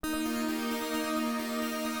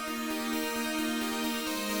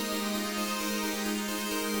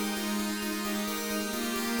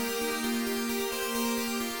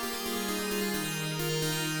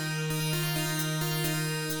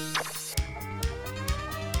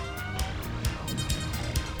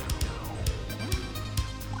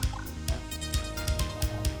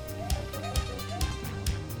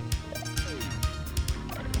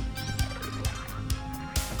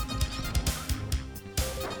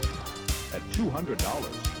$200,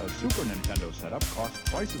 a Super Nintendo setup costs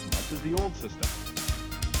twice as much as the old system.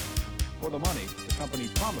 For the money, the company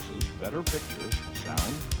promises better pictures,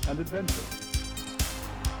 sound, and adventure.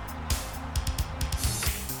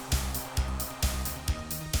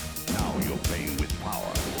 Now you're playing with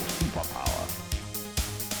power, superpower.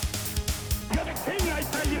 You're the king, I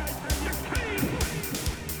tell you! The king!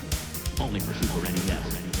 Only for Super NES.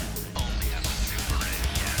 Only on the Super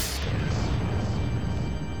NES.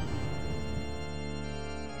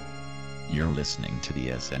 You're listening to the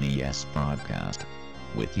SNES broadcast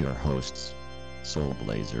with your hosts, Soul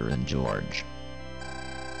Blazer and George.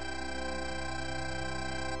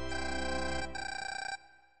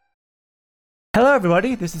 Hello,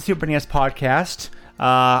 everybody. This is Super NES Podcast.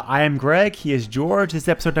 I am Greg. He is George. This is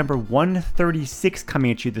episode number 136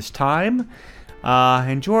 coming at you this time.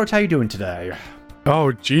 And George, how you doing today?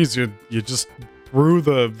 Oh, geez, you just threw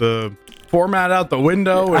the format out the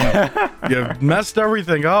window and you messed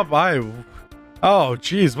everything up. Oh,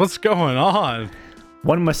 geez, what's going on?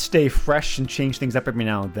 One must stay fresh and change things up every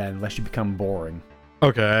now and then, lest you become boring.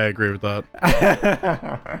 Okay, I agree with that.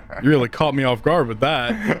 You really caught me off guard with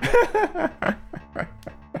that.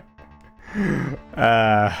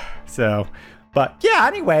 But yeah,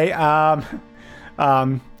 anyway,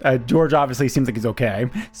 George obviously seems like he's okay.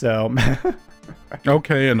 So,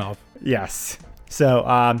 Okay, enough. yes.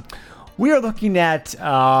 So, we are looking at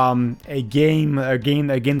a game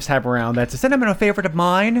this time around that's a sentimental favorite of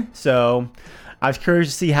mine. So, I was curious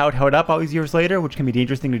to see how it held up all these years later, which can be a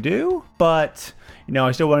dangerous thing to do. But, you know,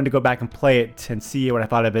 I still wanted to go back and play it and see what I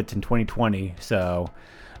thought of it in 2020. So,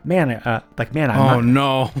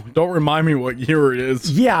 No, don't remind me what year it is.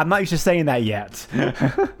 Yeah, I'm not used to saying that yet.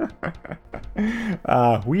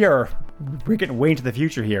 We're getting way into the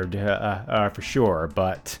future here, for sure.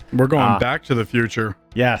 But We're going back to the future.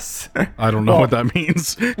 yes. I don't know what that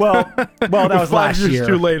means. Well, that was last 5 years year.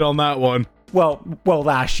 too late on that one. Well,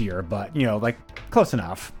 last year, but you know, like close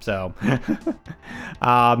enough. So,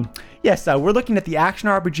 yes, we're looking at the action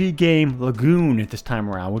RPG game Lagoon this time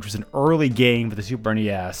around, which was an early game for the Super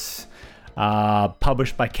NES,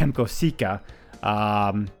 published by Kemco Sika.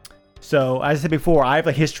 So, as I said before, I have a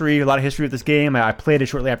lot of history with this game. I played it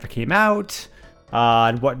shortly after it came out,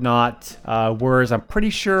 and whatnot. Whereas I'm pretty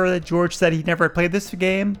sure that George said he never played this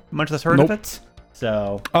game, much less heard of it.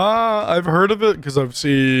 So, I've heard of it because I've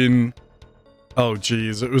seen. Oh,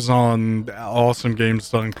 geez, it was on Awesome Games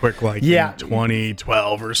Done Quick, in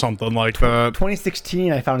 2012 or something like that.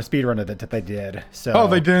 2016, I found a speedrun of it that they did. So, Oh,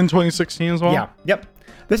 they did in 2016 as well? yeah, yep.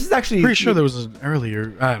 This is actually Pretty sure there was an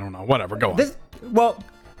earlier. I don't know. Whatever. Go on.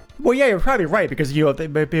 Well, yeah, you're probably right because I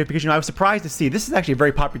was surprised to see this is actually a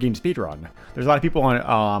very popular game to speedrun. There's a lot of people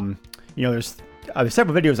on, there's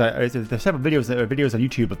several videos. There's several videos on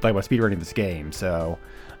YouTube that talk about speedrunning this game. So,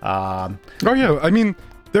 Oh yeah, I mean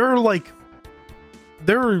there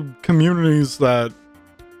are communities that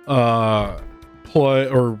play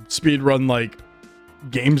or speedrun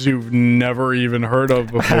games you've never even heard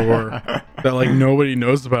of before that nobody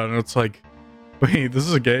knows about, and it's like, wait, this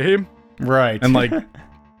is a game, right?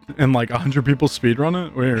 And 100 people speedrun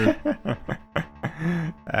it. Weird.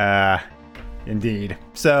 Indeed.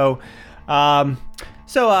 So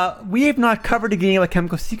we have not covered a game like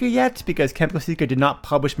Kemco Sika yet because Kemco Sika did not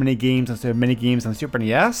publish many games on the Super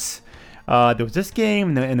NES. There was this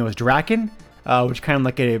game, and there was Draken, which kind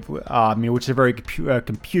of which is a very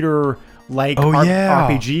computer-like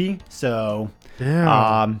RPG. So,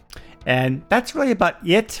 yeah. And that's really about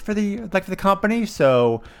it for the company.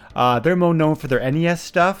 So, they're more known for their NES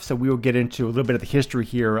stuff. So we will get into a little bit of the history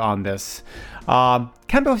here on this.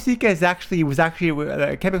 Kemco Sika was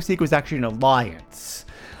actually an alliance.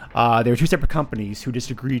 There were two separate companies who just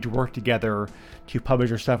agreed to work together to publish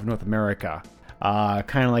their stuff in North America.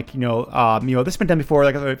 Kind of this has been done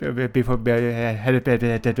before, before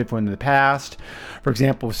in the past. For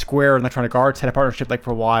example, Square and Electronic Arts had a partnership for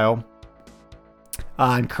a while.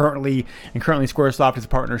 And currently Squaresoft is a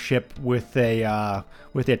partnership with a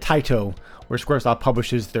Taito, where Squaresoft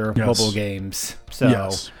publishes their mobile games. So,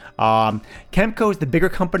 yes. Kemco is the bigger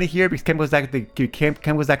company here because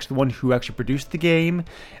Kemco was actually the one who actually produced the game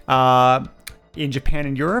in Japan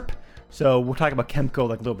and Europe. So we'll talk about Kemco a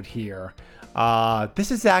little bit here. This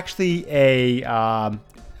is actually an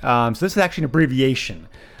abbreviation.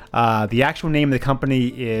 The actual name of the company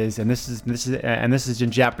is, and this is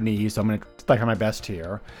in Japanese, so I'm going to try my best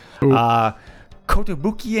here.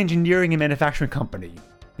 Kotobuki Engineering and Manufacturing Company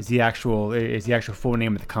is the actual full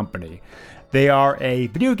name of the company. They are a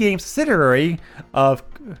video game subsidiary of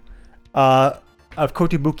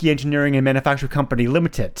Kotobuki Engineering and Manufacturing Company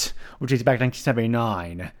Limited, which is back in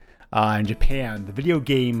 1979. in Japan. The video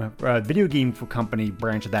game company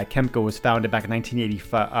branch of that, Kemco, was founded back in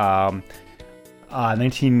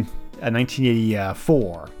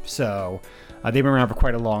 1984. So they've been around for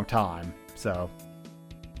quite a long time. So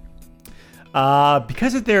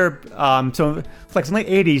because of their so like in the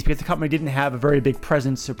late 80s, because the company didn't have a very big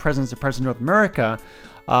presence in North America,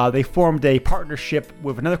 they formed a partnership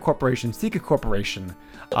with another corporation, Sega Corporation,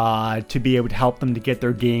 to be able to help them to get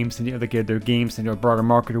their games and get their games into a broader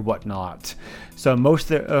market or whatnot. So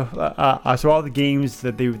most of so all the games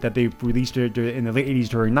that they released in the late 80s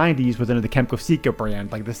during 90s was under the Kemco Sega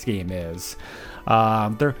brand, like this game is.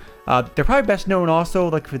 They're probably best known also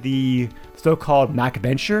like for the so-called Mac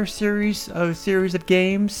Venture series of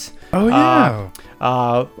games. Oh yeah.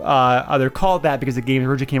 They're called that because the games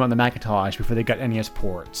originally came out on the Macintosh before they got NES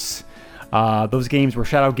ports. Those games were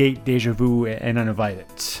Shadowgate, Deja Vu, and Uninvited.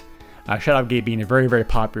 Shadowgate being a very, very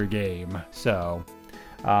popular game. So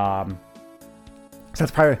that's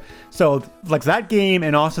probably like that game,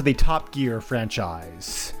 and also the Top Gear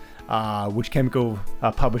franchise, which Kemco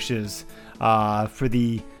publishes for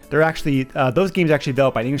the. They're actually those games are actually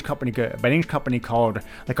developed by an English company called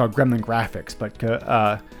Gremlin Graphics, but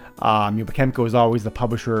Kemco is always the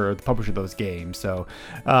publisher of those games. So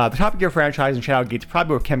the Top Gear franchise and Shadowgate is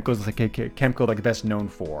probably what Kemco best known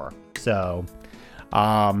for. So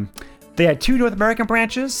they had two North American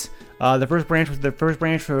branches. The first branch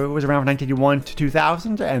was around 1981 to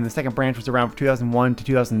 2000, and the second branch was around 2001 to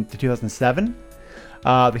 2007.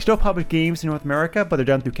 They still publish games in North America, but they're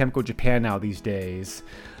done through Kemco Japan now these days.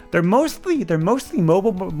 They're mostly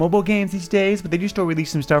mobile games these days, but they do still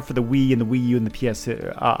release some stuff for the Wii and the Wii U and the PS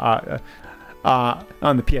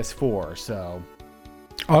on the PS4. So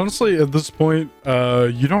honestly, at this point,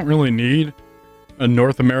 you don't really need a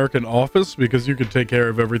North American office because you could take care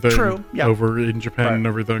of everything over in Japan and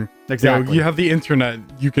everything. Exactly. You have the internet.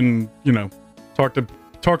 You can talk to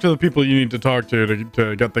the people you need to talk to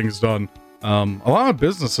get things done. A lot of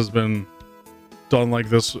business has been done like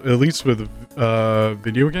this, at least with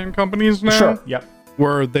video game companies now. Sure. Yep.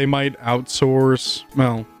 Where they might outsource.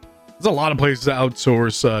 Well, there's a lot of places to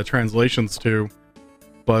outsource translations to,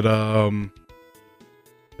 but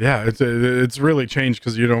yeah, it's really changed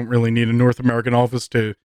because you don't really need a North American office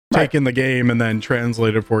to take in the game and then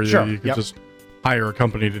translate it for you. Sure. You could just hire a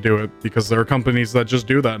company to do it because there are companies that just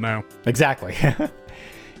do that now. Exactly.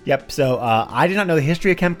 Yep. So I did not know the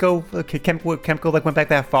history of Kemco. Kemco went back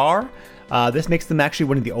that far. This makes them actually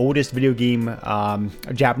one of the oldest video game,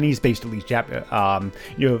 Japanese-based at least. The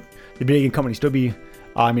video game company still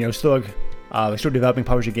still developing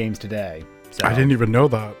publishing games today. So, I didn't even know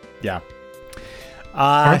that. Yeah.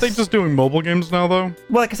 Aren't they just doing mobile games now, though?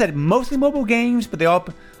 Well, like I said, mostly mobile games, but they're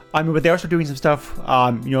also doing some stuff,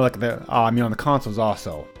 on the consoles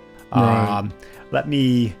also. Right. Let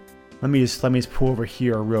me just pull over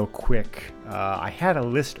here real quick. I had a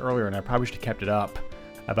list earlier, and I probably should have kept it up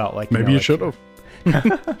about maybe you should have.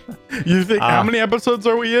 You think how many episodes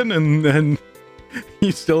are we in, and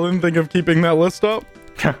you still didn't think of keeping that list up?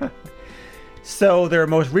 So their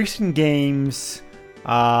most recent games,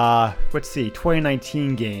 let's see,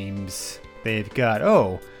 2019 games. They've got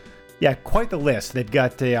quite the list. They've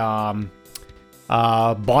got the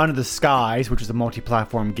Bond of the Skies, which is a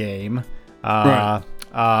multi-platform game. Right.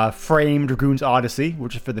 Framed Dragoon's Odyssey,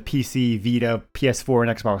 which is for the PC, Vita, PS4,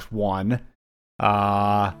 and Xbox One.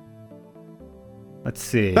 Let's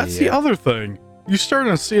see. That's the other thing. You're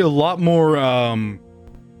starting to see a lot more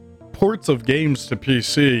ports of games to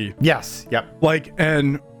PC. Yes. Yep.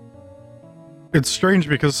 And it's strange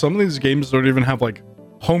because some of these games don't even have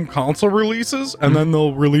home console releases, and then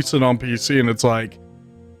they'll release it on PC, and it's like,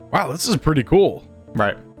 wow, this is pretty cool.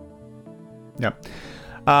 Right. Yep.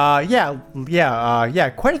 Quite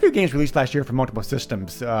a few games released last year for multiple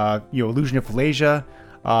systems. Illusion of Malaysia,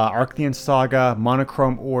 Arcleon Saga,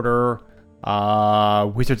 Monochrome Order,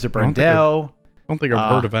 Wizards of Brendel. I don't think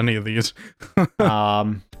I've heard of any of these.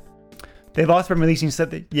 They've also been releasing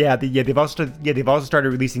they've also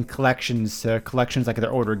started releasing collections like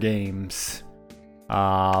their older games.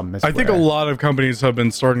 I think a lot of companies have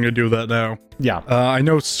been starting to do that now. Yeah. I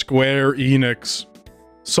know Square Enix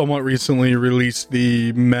somewhat recently released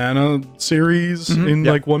the Mana series in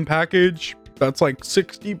one package. That's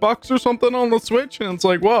 $60 or something on the Switch, and it's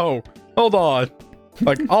like, whoa, hold on.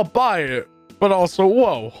 I'll buy it, but also,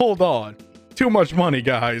 whoa, hold on. Too much money,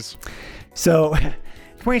 guys. So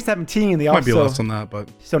 2017, they might be less than that, but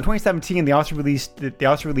so in 2017 they also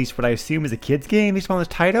released what I assume is a kids game, at least on this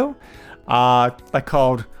title,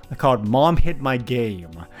 called Mom Hid My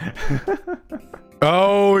Game.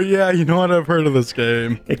 Oh yeah, you know what? I've heard of this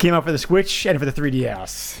game. It came out for the Switch and for the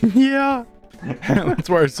 3DS. Yeah. That's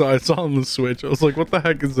where I saw on the Switch. I was like, what the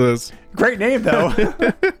heck is this? Great name though.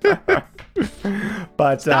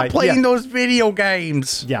 But Stop playing those video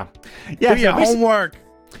games. Yeah. Do your homework.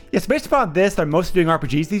 Yes, based upon this, they're mostly doing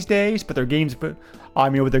RPGs these days, but their games,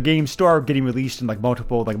 with their games store getting released in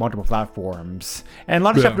multiple platforms, and a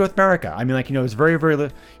lot of stuff in North America. I mean, there's very little,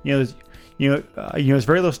 there's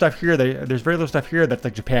very little stuff here. There's very little stuff here that's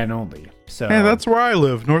like Japan only. So hey, that's where I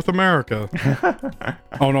live, North America.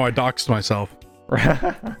 Oh no, I doxed myself.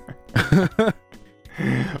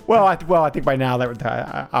 Well, I think by now that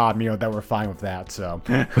that we're fine with that. So,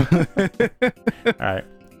 all right.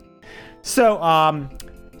 So,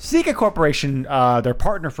 Sega Corporation, their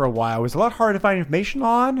partner for a while, was a lot harder to find information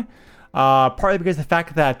on. Partly because of the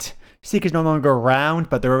fact that Sega is no longer around,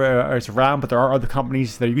 but there are other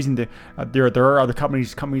companies that are using there are other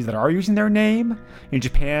companies that are using their name in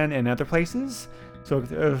Japan and other places. So,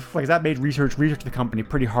 that made research of the company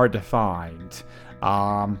pretty hard to find.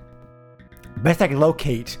 Best I could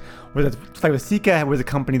locate was Sega was a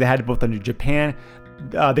company that had both under Japan.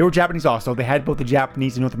 They were Japanese also. They had both the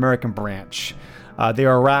Japanese and North American branch. They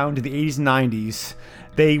were around in the 80s and 90s.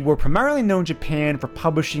 They were primarily known in Japan for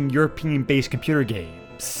publishing European-based computer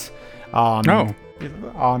games. So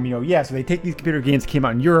they take these computer games that came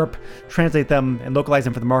out in Europe, translate them, and localize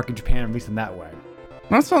them for the market in Japan and release them that way.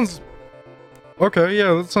 That sounds... Okay,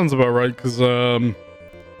 yeah, that sounds about right, because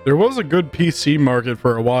there was a good PC market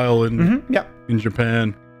for a while in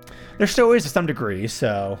Japan. There still is to some degree,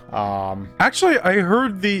 so... Actually,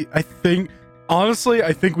 I think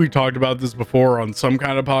we talked about this before on some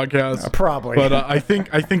kind of podcast. Probably. But I think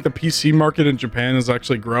the PC market in Japan is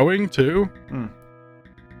actually growing, too.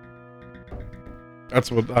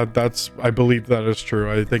 I believe that is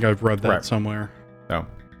true. I think I've read that somewhere. Oh.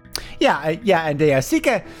 And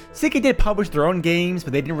Sega did publish their own games,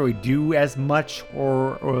 but they didn't really do as much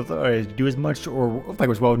or like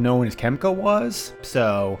was well known as Kemco was.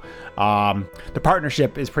 So the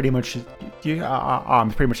partnership is pretty much how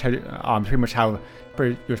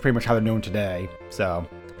they're known today. So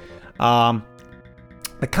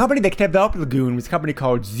the company that developed Lagoon was a company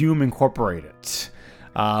called Zoom Incorporated,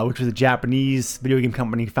 which was a Japanese video game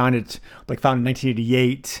company founded in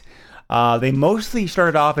 1988. They mostly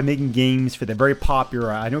started off by making games for the very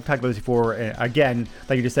popular. I know we've talked about this before. Again,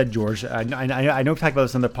 like you just said, George. I know we've talked about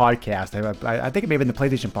this on the podcast. I think it may have been the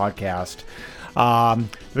PlayStation podcast. There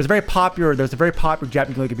was a very popular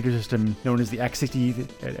Japanese computer system known as the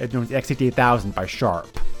X68000 by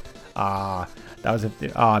Sharp. That was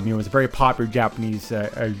it was a very popular Japanese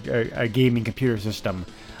gaming computer system.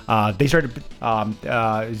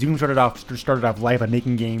 Zoom started off life by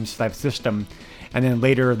making games for that system. And then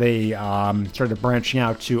later they started branching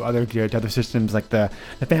out to other systems like the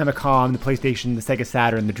Famicom, the PlayStation, the Sega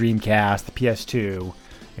Saturn, the Dreamcast, the PS2,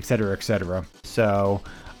 etc., etc. So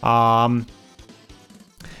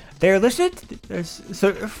they're listed.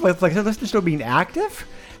 So they're listed still being active.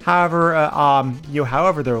 However,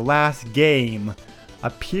 their last game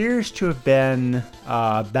appears to have been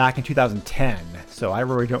back in 2010. So I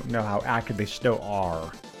really don't know how active they still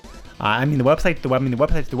are. The website's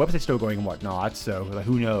still going and whatnot, so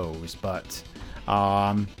who knows? But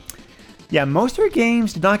most of their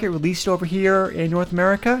games did not get released over here in North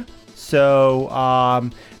America. So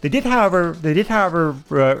they did, however,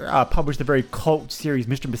 publish the very cult series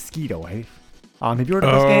Mr. Mosquito. Have you heard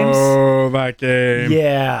of those games? Oh, that game.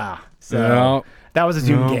 Yeah. So that was a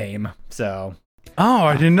Zoom game. So. Oh,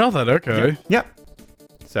 I didn't know that. Okay. Yep.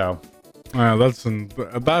 So. Wow, that's an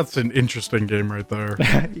interesting game right there.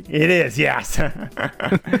 It is, yes. They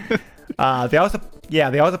also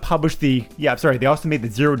published they also made the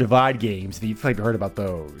Zero Divide games. Have you heard about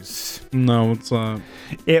those? No, what's that?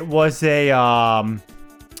 It was it's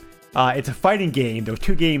a fighting game. There were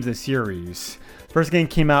two games in the series. First game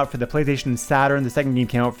came out for the PlayStation and Saturn. The second game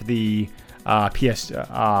came out for the PS.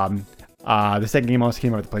 The second game also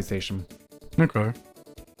came out with the PlayStation. Okay.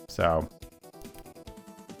 So.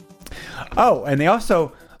 Oh, and they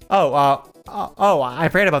also. I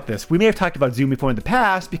forgot about this. We may have talked about Zoom before in the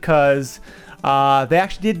past because they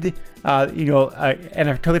actually did. And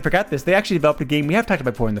I totally forgot this. They actually developed a game we have talked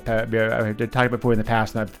about before in the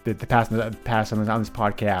past. On this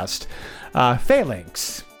podcast,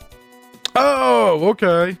 Phalanx. Oh,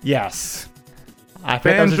 okay. Yes.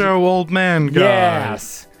 Banjo old man guy.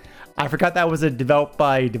 Yes. I forgot that was a developed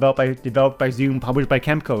by Zoom, published by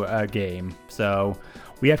Kemco game. So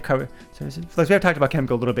we have covered. So we have talked about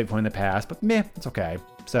Kemco a little bit before in the past, but it's okay.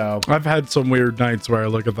 So I've had some weird nights where I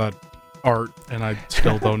look at that art and I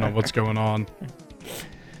still don't know what's going on.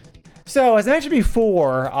 So as I mentioned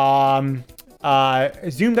before,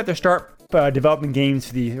 Zoom got their start development games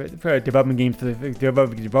for the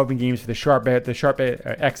Sharp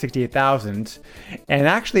X68000, and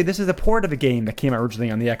actually this is a port of a game that came out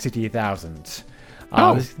originally on the X68000.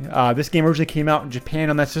 This game originally came out in Japan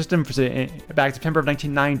on that system back in September of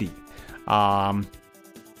 1990.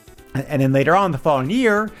 And then later on, the following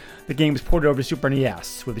year, the game was ported over to Super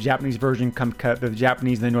NES, with the Japanese version the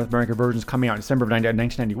Japanese and the North American versions coming out in December of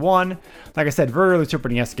 1991. Like I said, very early Super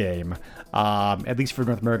NES game, at least for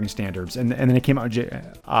North American standards. And then it came out,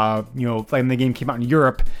 like the game came out in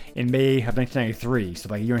Europe in May of 1993, so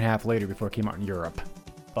like a year and a half later before it came out in Europe.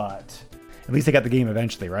 But at least they got the game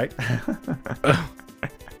eventually, right?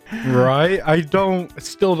 Right? I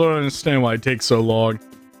still don't understand why it takes so long.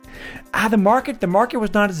 The market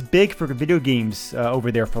was not as big for video games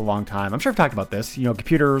over there for a long time. I'm sure I've talked about this.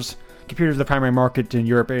 Computers are the primary market in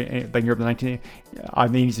Europe, in the 80s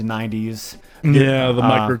and 90s. Yeah, the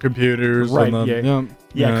microcomputers. Right. And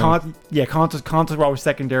Consoles were always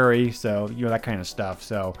secondary. So that kind of stuff.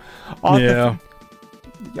 So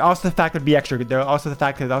also the fact that there'd be extra. There'd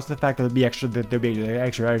be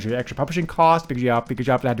extra publishing costs because you have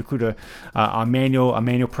to include a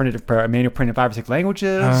manual printed in 5 or 6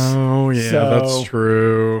 languages. Oh yeah, that's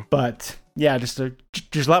true. But yeah, just a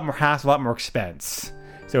lot more hassle, a lot more expense.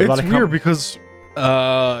 So it's weird because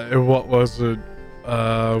what was it?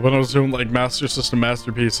 When I was doing like Master System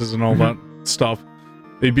masterpieces and all that stuff,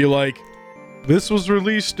 they'd be like, "This was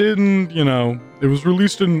released in it was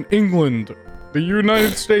released in England, the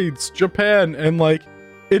United States, Japan, and like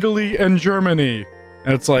Italy and Germany."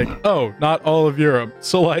 And it's like, oh, not all of Europe.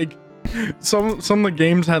 So like some of the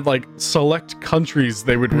games had like select countries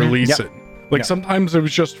they would release in. Like sometimes it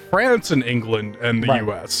was just France and England and the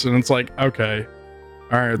US. And it's like, okay.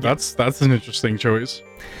 All right, that's an interesting choice.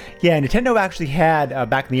 Yeah, Nintendo actually had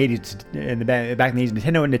back in the 80s.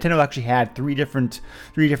 Nintendo actually had three different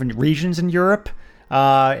regions in Europe.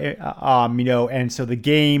 And so the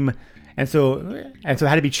game. And so it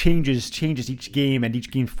had to be changes each game and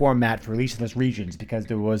each game format for release in those regions, because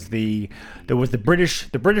there was the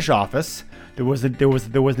British office, there was the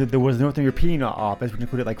Northern European office, which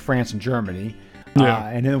included like France and Germany,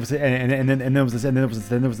 and then there was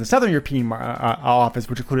the Southern European office,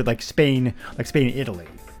 which included like Spain and Italy.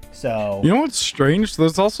 So you know what's strange?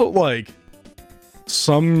 There's also like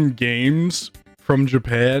some games from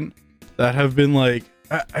Japan that have been like,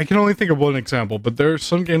 I can only think of one example, but there are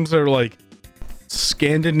some games that are like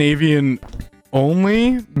Scandinavian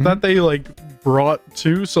only that they like brought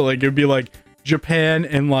to. So like it'd be like Japan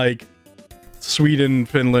and like Sweden,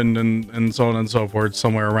 Finland, and so on and so forth,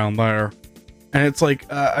 somewhere around there. And it's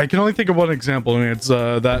like, I can only think of one example, and it's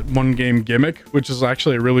that one game Gimmick, which is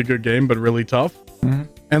actually a really good game, but really tough.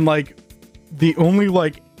 And like the only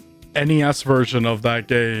like NES version of that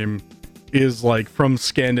game is like from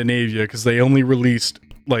Scandinavia, because they only released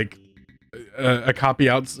like a copy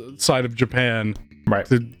outside of Japan, right,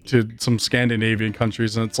 to some Scandinavian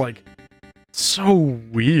countries, and it's like so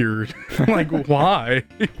weird. Like, why?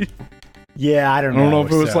 Yeah, I don't know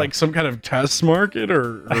if it was like some kind of test market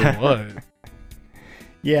or what.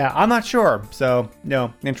 Yeah, I'm not sure. So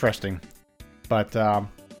no, interesting. But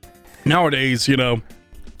nowadays, oh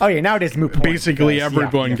yeah, nowadays moot point, basically because,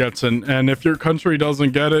 everyone gets in, and if your country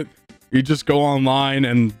doesn't get it, you just go online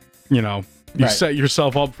and you set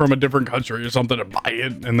yourself up from a different country or something to buy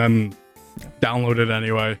it and then download it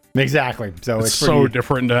anyway. Exactly. So it's so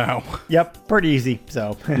different now. Yep, pretty easy.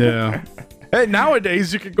 So yeah. Hey,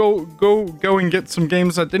 nowadays you could go and get some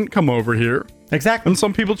games that didn't come over here. Exactly. And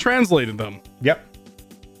some people translated them. Yep.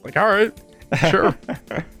 Like, all right, sure.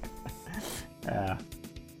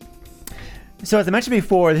 So as I mentioned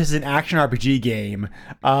before, this is an action RPG game.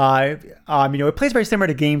 It plays very similar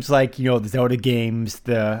to games like the Zelda games,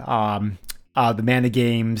 the Mana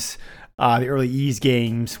games, the early Ys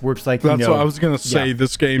games, where it's like that's what I was gonna say. Yeah.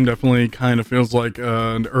 This game definitely kind of feels like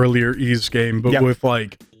an earlier Ys game, but with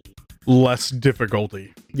like less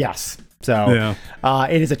difficulty. Yes. So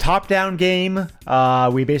it is a top-down game.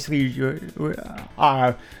 We basically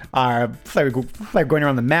are going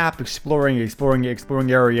around the map, exploring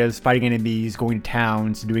areas, fighting enemies, going to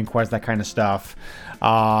towns, doing quests, that kind of stuff.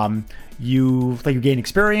 You gain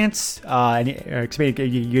experience, and you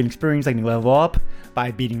gain experience like you level up by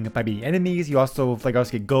beating enemies. You also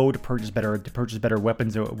get gold to purchase better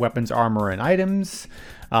weapons, armor, and items.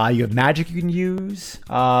 You have magic you can use,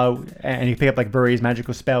 and you pick up like various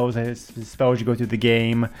magical spells as you go through the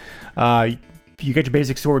game. You get your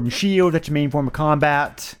basic sword and shield. That's your main form of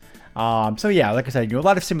combat. So yeah, like I said, a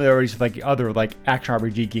lot of similarities with like other like action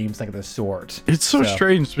RPG games like this sort. It's so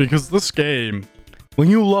strange because this game, when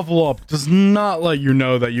you level up, does not let you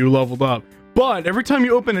know that you leveled up. But every time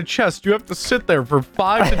you open a chest, you have to sit there for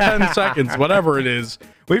 5 to 10 seconds, whatever it is.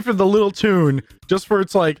 Wait for the little tune, just for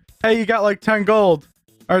it's like, hey, you got like 10 gold.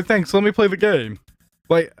 All right, thanks. Let me play the game.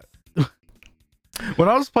 Like, when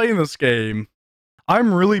I was playing this game,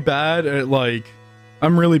 I'm really bad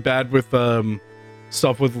with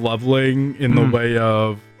stuff with leveling in the way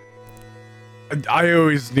of, I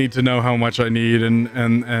always need to know how much I need,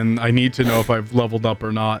 and I need to know if I've leveled up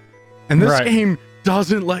or not. And this game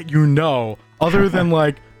doesn't let you know, other than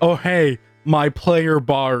like, oh hey, my player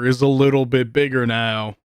bar is a little bit bigger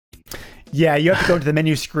now. Yeah, you have to go to the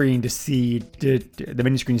menu screen to see what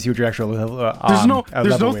your actual level. There's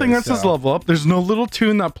no thing that says level up. There's no little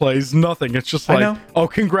tune that plays. Nothing. It's just like, oh,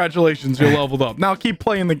 congratulations, you're leveled up. Now keep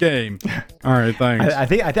playing the game. All right, thanks. I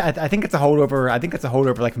think it's a holdover. I think it's a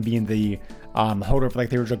holdover, like from being the holdover, like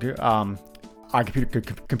the original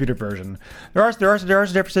computer version. There are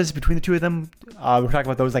differences between the two of them. We'll talk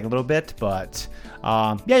about those like a little bit, but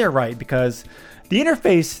yeah, you're right, because the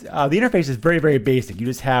interface is very, very basic. You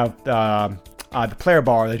just have the player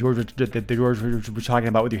bar that George was talking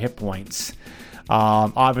about with your hit points.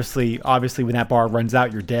 Obviously, when that bar runs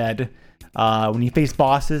out, you're dead. When you face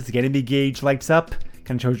bosses, the enemy gauge lights up.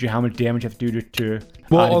 Kind of shows you how much damage you have to do to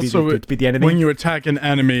beat the enemy. When you attack an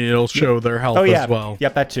enemy, it'll show their health as well.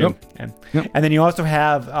 Yep, that too. Yep. And then you also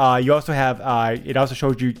have it also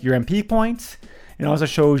shows you your MP points. It also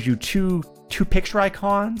shows you two picture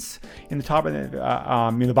icons in the top of in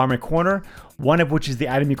the bottom right corner. One of which is the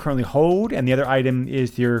item you currently hold, and the other item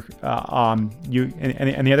is your and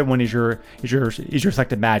the other one is your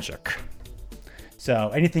selected magic. So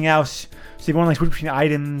anything else, so if you want to like switch between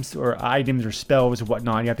items or spells or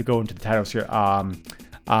whatnot, you have to go into the title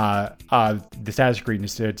the status screen to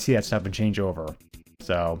see that stuff and change over.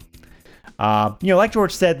 So like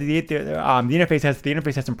George said, the interface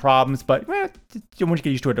has some problems, but once you get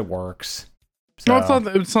used to it, it works. So. No,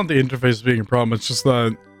 it's not the interface being a problem. It's just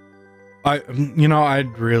that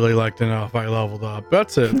I'd really like to know if I leveled up.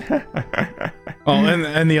 That's it. Oh,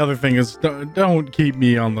 and the other thing is, don't keep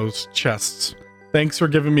me on those chests. Thanks for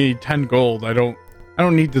giving me 10 gold. I don't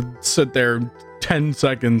need to sit there 10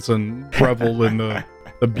 seconds and revel in the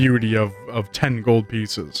beauty of 10 gold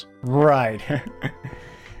pieces. Right.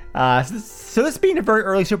 So this being a very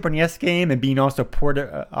early Super NES game and being also a port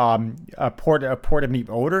of the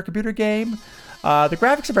older computer game, the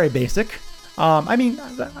graphics are very basic. I mean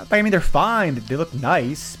they're fine. They look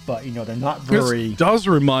nice, but they're not very. This does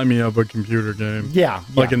remind me of a computer game. Yeah.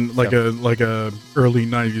 Like a early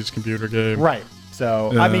 '90s computer game. Right.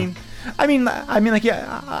 So yeah.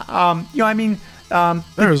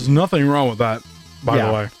 There's nothing wrong with that, by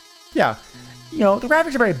the way. Yeah. The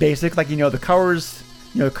graphics are very basic. Like the colors.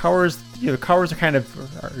 The colors are kind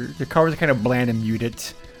of bland and muted.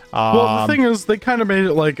 Well, the thing is, they kind of made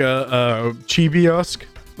it like a chibi-esque.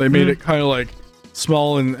 They made it kind of like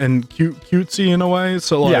small and cutesy in a way.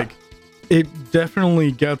 So like, it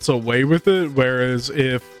definitely gets away with it. Whereas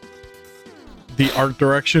if the art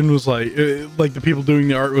direction was like the people doing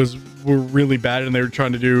the art were really bad and they were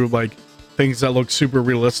trying to do like things that look super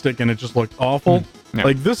realistic and it just looked awful. Yeah.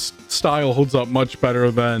 Like this style holds up much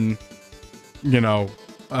better than,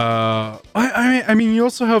 I mean, you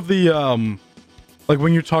also have the like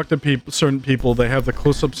when you talk to certain people, they have the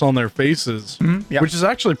close-ups on their faces, which is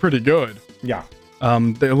actually pretty good. Yeah.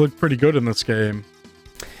 They look pretty good in this game.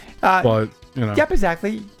 But Yep,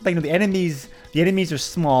 exactly. Like the enemies are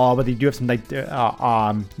small, but they do have some like but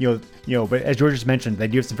as George just mentioned, they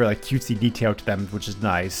do have some very like cutesy detail to them, which is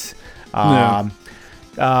nice. You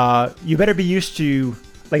better get used to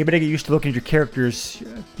looking at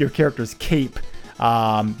your character's cape.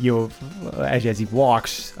 As he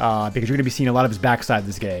walks, because you're going to be seeing a lot of his backside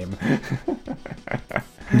this game.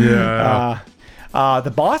 Yeah.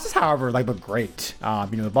 The bosses, however, look great.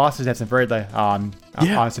 The bosses have some very some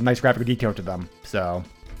nice graphical detail to them.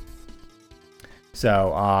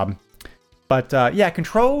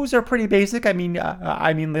 Controls are pretty basic. I mean,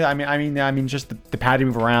 just the pad to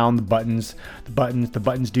move around, the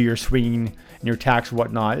buttons do your swinging and your attacks and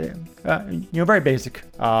whatnot. Very basic.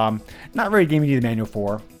 Not very game you need the manual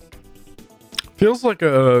for. Feels like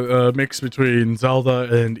a mix between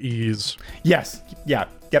Zelda and Ys. Yes. Yeah.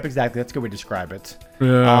 Yep. Exactly. That's a good way to describe it.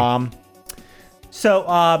 Yeah.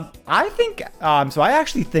 I think. I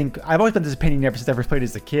actually think I've always been this opinion ever since I first played it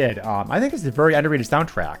as a kid. I think it's a very underrated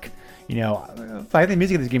soundtrack. I think the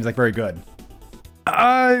music of this game is very good.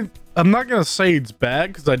 I'm not gonna say it's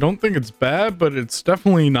bad because I don't think it's bad, but it's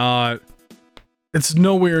definitely not. It's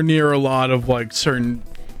nowhere near a lot of certain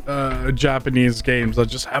Japanese games that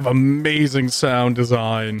just have amazing sound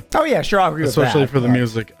design. Oh yeah, sure, I'll agree with that. Especially for the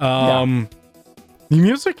music. The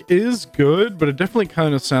music is good, but it definitely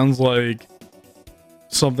kind of sounds like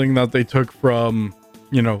something that they took from,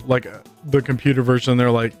 like the computer version. They're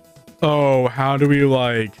like, oh, how do we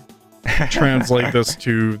like translate this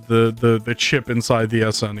to the chip inside the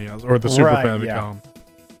SNES or the Super Famicom?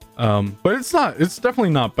 Yeah. But it's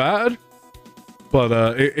definitely not bad.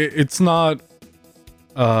 But it's not,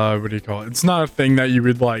 what do you call it? It's not a thing that you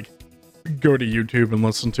would like go to YouTube and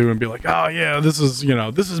listen to and be like, oh yeah, this is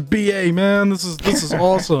BA, man. This is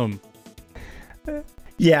awesome.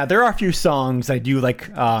 Yeah, there are a few songs I do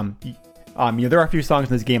like. There are a few songs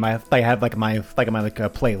in this game I have like my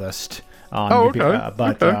playlist. Okay. Not the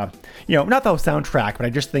whole soundtrack, but I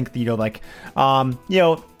just think the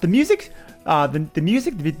music.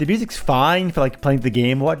 The music's fine for like playing the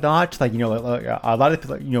game and whatnot. Like a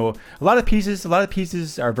lot of pieces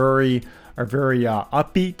are very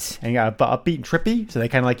upbeat and trippy. So they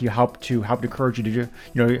kind of like help to encourage you to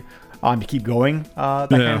to keep going, that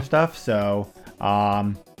kind of stuff. So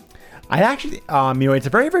I actually it's a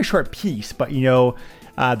very, very short piece, but the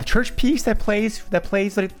church piece that plays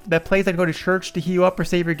like go to church to heal up or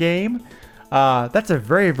save your game. That's a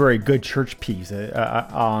very, very good church piece.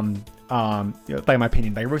 Like in my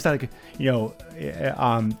opinion, like it really sounds like it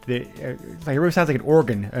really sounds like an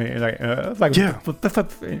organ, like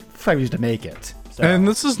used to make it. So. And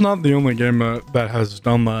this is not the only game that has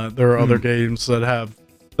done that. There are other games that have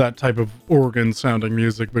that type of organ sounding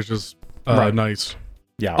music, which is nice.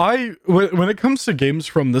 Yeah. When it comes to games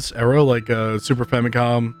from this era, like Super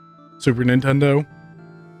Famicom, Super Nintendo,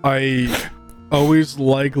 I always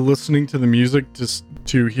like listening to the music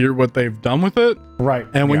to hear what they've done with it. Right.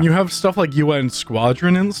 And when you have stuff like UN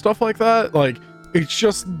Squadron and stuff like that, like it's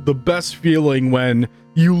just the best feeling when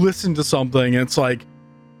you listen to something and it's like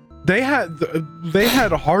they had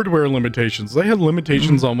hardware limitations. They had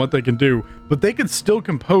limitations on what they can do, but they could still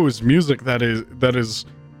compose music that is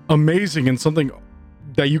amazing and something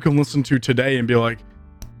that you can listen to today and be like,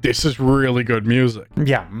 this is really good music.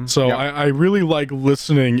 Yeah. So I really like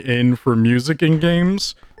listening in for music in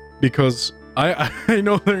games because I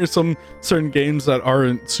know there are some certain games that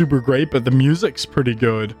aren't super great, but the music's pretty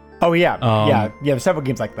good. Oh yeah. There's several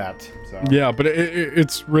games like that. So. Yeah, but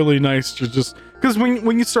it's really nice to just because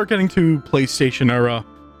when you start getting to PlayStation era,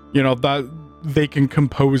 that they can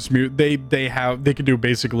compose they can do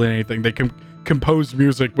basically anything. They can compose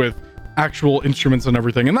music with actual instruments and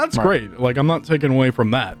everything, and that's great. Like I'm not taking away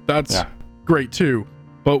from that. That's great too.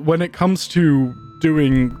 But when it comes to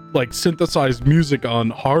doing like synthesized music on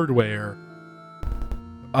hardware,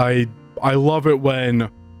 I love it when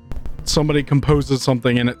somebody composes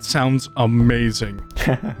something and it sounds amazing.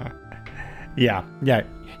 Yeah,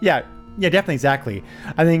 definitely, exactly.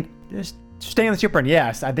 I think just staying on the Super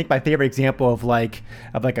NES, I think my favorite example of a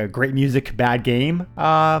great music bad game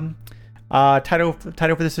title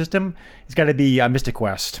for the system has got to be Mystic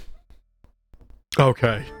Quest.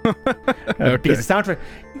 Okay. Because the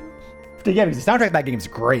soundtrack of that game is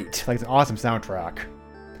great. Like it's an awesome soundtrack.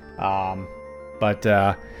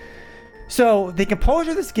 So the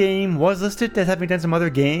composer of this game was listed as having done some other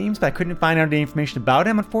games, but I couldn't find out any information about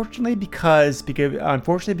him, unfortunately, because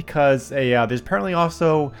there's apparently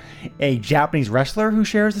also a Japanese wrestler who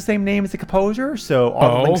shares the same name as the composer. So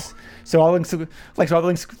all the links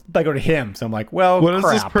go to him. So I'm like, well, what is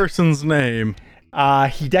this person's name?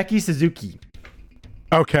 Hideki Suzuki.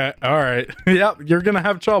 Okay, all right. Yep, you're gonna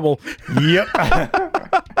have trouble. Yep.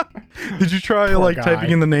 Did you try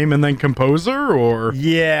typing in the name and then composer or?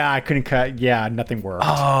 Yeah, I couldn't cut. Yeah, nothing worked.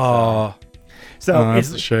 Oh, so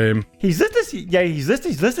that's a shame. He's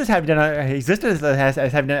listed as having done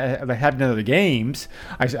other games.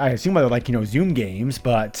 I assume other Zoom games,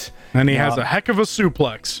 but and he has a heck of a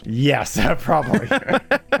suplex. Yes, probably.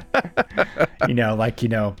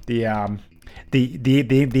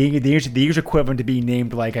 The English equivalent to being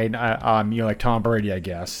named like Tom Brady, I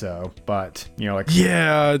guess. So, but that's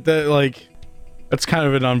kind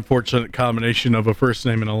of an unfortunate combination of a first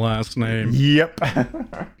name and a last name. Yep.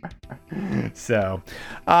 So,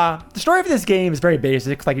 the story for this game is very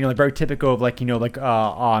basic, very typical of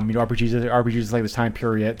RPGs like this time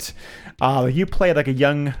period. You play like a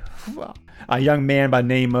young man by the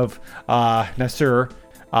name of Nasir.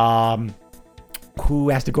 Who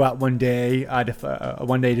has to go out one day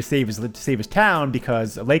to save his town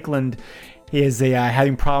because Lakeland is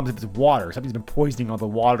having problems with his water. Something's been poisoning all the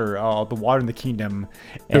water in the kingdom.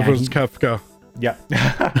 It was Kefka. Yeah.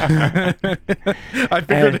 I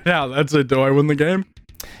figured it out. That's it. Do I win the game?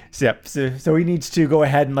 So he needs to go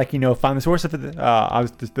ahead and find the source of and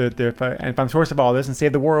find the source of all this and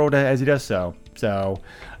save the world as he does so. So,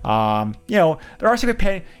 there are some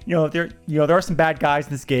there are some bad guys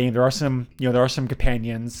in this game. There are some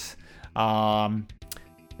companions. Like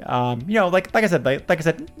I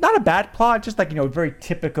said, not a bad plot, just very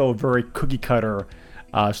typical, very cookie cutter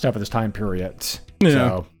stuff at this time period. Yeah.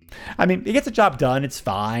 So, I mean, it gets the job done. It's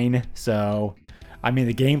fine. So, I mean,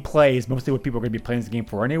 the gameplay is mostly what people are going to be playing this game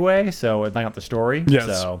for anyway. So, it's not the story. Yes.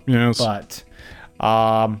 So, yes. But,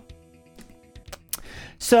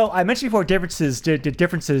 so I mentioned before differences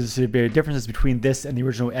between this and the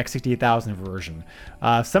original X68000 version.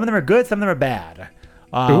 Some of them are good, some of them are bad.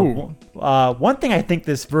 One thing I think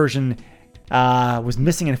this version was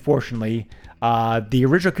missing, unfortunately, the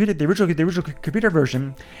original computer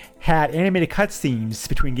version had animated cutscenes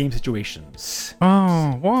between game situations.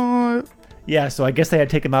 Oh, what? Yeah, so I guess they had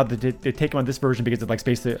to take them out. They take them on this version because of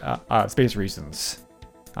space reasons.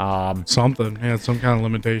 Some kind of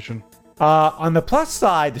limitation. On the plus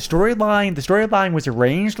side, the storyline was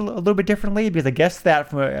arranged a little bit differently because I guess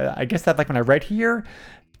that when I read here,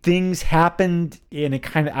 things happened in a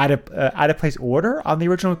kind of out of place order on the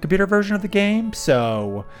original computer version of the game.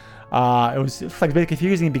 So it was a bit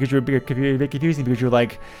confusing because you're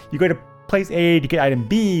like, you go to place A to get item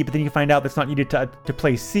B, but then you find out that's not needed to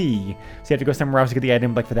place C, so you have to go somewhere else to get the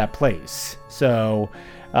item for that place. So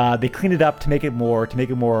they cleaned it up to make it more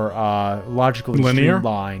logical and linear?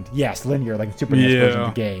 streamlined. Yes, linear, like the Super NES version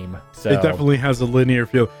of the game. So it definitely has a linear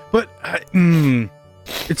feel, but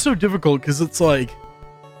it's so difficult because it's like,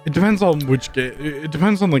 it depends on which game. It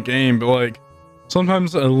depends on the game, but like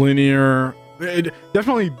sometimes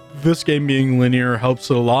definitely this game being linear helps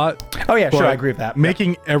it a lot. Oh yeah, sure, I agree with that.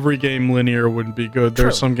 Making every game linear wouldn't be good.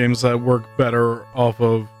 There's some games that work better off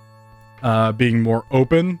of being more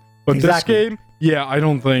open. But Exactly. this game, yeah, I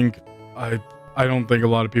don't think a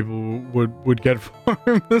lot of people would get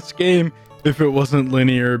from this game if it wasn't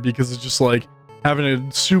linear, because it's just like having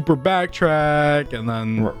a super backtrack and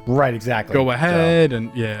then Right, exactly. go ahead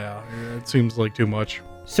and it seems like too much.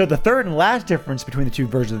 So the third and last difference between the two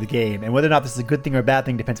versions of the game, and whether or not this is a good thing or a bad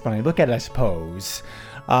thing depends upon how you look at it, I suppose.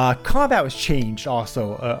 Combat was changed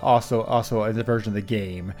also as a version of the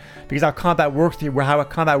game, because how combat worked in the original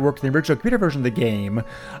computer version of the game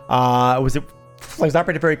was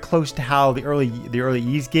operated very close to how the early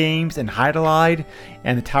Ys games and Hydalide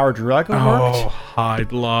and the Tower Drago worked. Oh,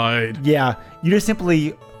 Hydalide. Yeah, you just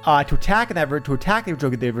simply to attack the original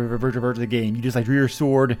version of the game, you just drew your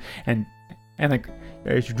sword and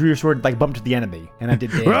you drew your sword and bump to the enemy, and that did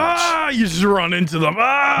damage. You just run into them.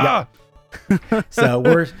 Yeah. So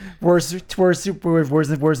whereas the Super NES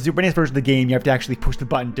version of the game, you have to actually push the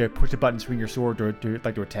button to swing your sword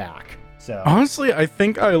to attack. So honestly, I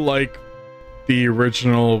think I like the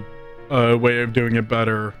original way of doing it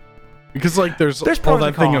better, because there's all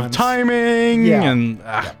that thing of timing, and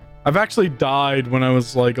I've actually died when I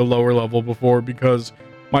was a lower level before because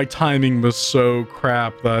my timing was so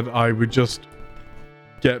crap that I would just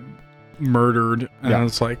get murdered, and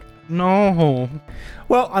it's like, no.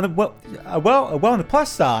 Well, on the plus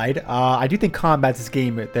side, I do think combat in this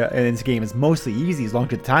game is mostly easy as long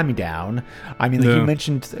as you get the timing down. I mean, you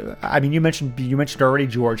mentioned already,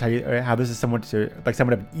 George, how this is somewhat of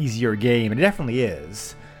an easier game, and it definitely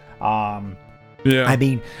is. Yeah. I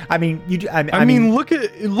mean, look at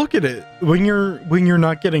it. When you're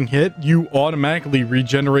not getting hit, you automatically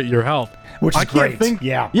regenerate your health, which is great.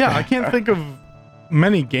 I can't think of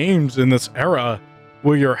many games in this era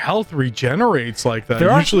where your health regenerates like that.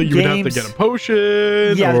 Usually you would have to get a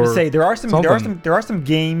potion. Yeah, I was gonna say there are some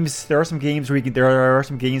games where you can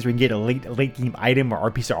get a late game item or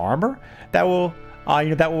piece of armor that will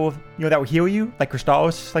heal you, like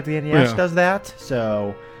Crystallis, like the NES does that.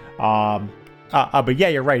 So but yeah,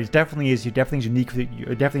 you're right. It definitely is unique.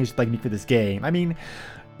 It definitely is unique for this game. I mean,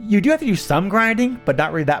 you do have to do some grinding, but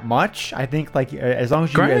not really that much. I think as long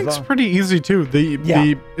as you grinding's pretty easy too.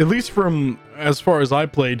 The at least from as far as I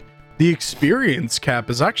played, the experience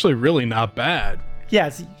cap is actually really not bad. Yeah,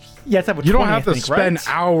 it's up with 20, you don't have to spend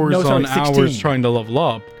hours on hours trying to level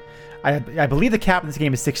up. I believe the cap in this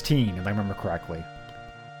game is 16, if I remember correctly.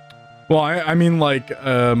 Well, I mean,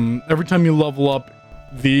 every time you level up,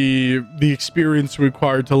 the experience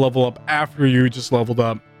required to level up after you just leveled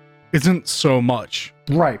up isn't so much,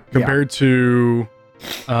 right? Compared to,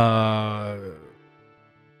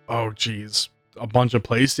 a bunch of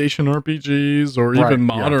PlayStation RPGs or even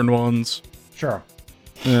modern ones. Sure.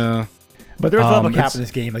 Yeah. But there's a level cap in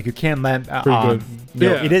this game. Like you can let, good.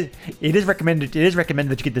 Yeah. it is recommended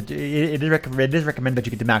that you get it is recommended that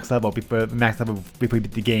you get the max level before you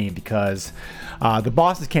beat the game, because the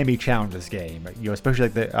bosses can be challenged in this game. Especially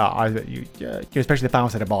like especially the final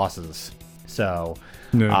set of bosses. So,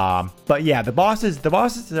 but yeah, the bosses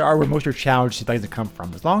are where most of your challenges things come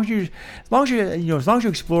from. As long as you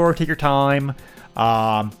explore, take your time.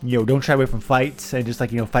 Don't shy away from fights and just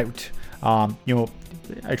fight. I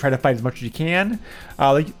try to fight as much as you can.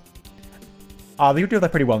 You do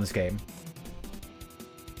that pretty well in this game.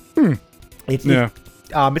 It's not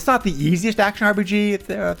the easiest action RPG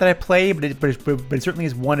that I play, but it certainly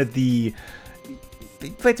is one of the.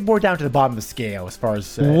 It's more down to the bottom of the scale as far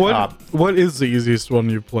as what is the easiest one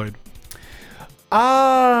you've played?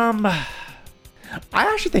 I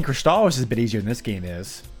actually think Crystallis is a bit easier than this game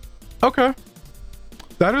is. Okay,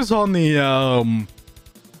 that is on the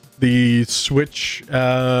Switch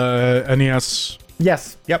NES.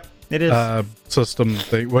 Yes. Yep. It is. System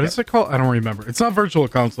thing. What is it called? I don't remember. It's not Virtual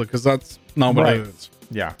Console because that's not what it is.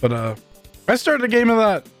 Yeah. But I started a game of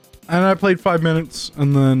that and I played 5 minutes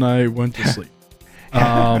and then I went to sleep.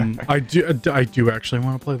 I do actually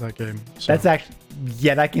want to play that game. So. That's actually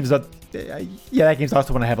that game's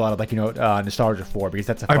also one I have a lot of nostalgia for, because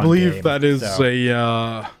that's a fun I believe game, that is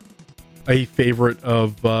a favorite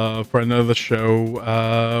of friend of the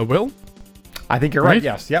show, Will. I think you're right.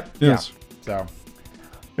 Yes. Yep. Yes. Yeah. So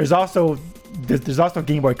there's also a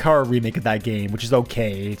Game Boy Color remake of that game, which is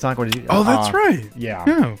okay. It's not going to. Oh, that's right.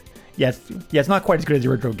 Yeah. Yeah. It's not quite as good as the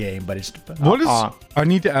original game, but it's. What is? I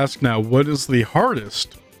need to ask now. What is the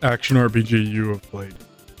hardest action RPG you have played?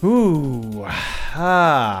 Ooh.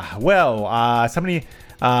 Well. Somebody.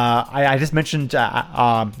 I just mentioned.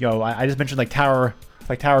 I just mentioned Tower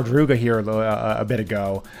Druga here a bit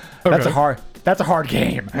ago. Okay. That's a hard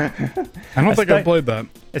game. I don't think I played that.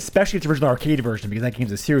 Especially its original arcade version, because that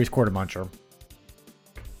game's a serious quarter muncher.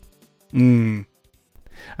 I mean,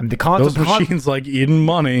 those machines like eating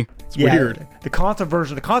money. It's weird. The console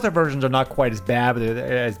versions are not quite as bad, but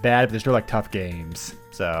they're still like tough games.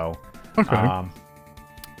 So, okay.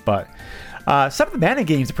 But some of the Mana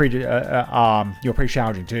games are pretty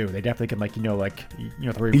challenging too. They definitely can throw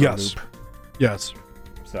you for a loop. Yes.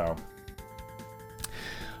 So,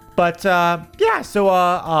 but so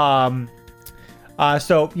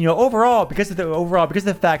overall, because of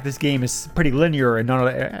the fact this game is pretty linear and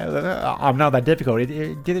not that difficult,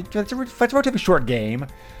 it's a relatively short game.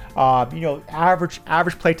 Average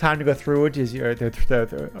play time to go through it is through the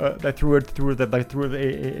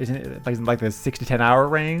 6 to 10 hour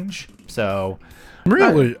range. So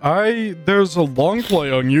really, there's a long play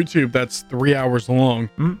on YouTube that's 3 hours long.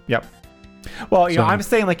 Yep. Well, I'm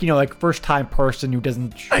saying first time person who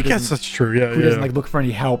doesn't. I guess that's true. Yeah. Who doesn't look for any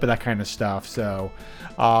help and that kind of stuff. So,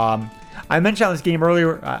 I mentioned how this game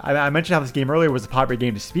earlier. I mentioned how this game earlier was a popular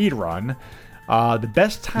game to speed run. The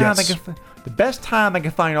best time I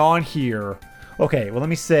can find on here. Okay, well let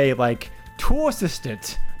me say Tool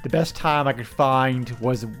Assistant. The best time I could find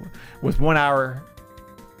was 1 hour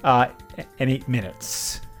and 8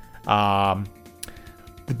 minutes.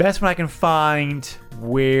 The best one I can find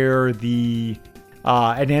where the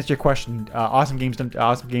and to answer your question, Awesome Games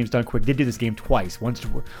Done Quick did do this game twice. Once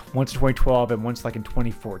in 2012 and once in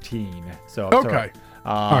 2014. So okay.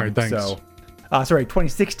 All right, thanks. So,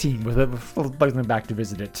 2016 was going back to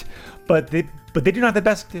visit it, but they do not have the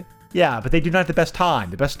best. Yeah, but they do not have the best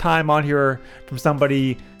time. The best time on here from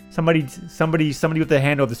somebody with the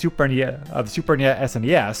handle of the Super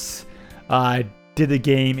SNES did the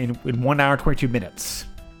game in 1 hour and 22 minutes.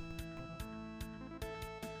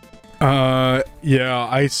 Yeah,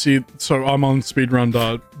 I see. So I'm on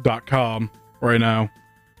speedrun.com right now,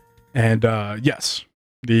 and yes,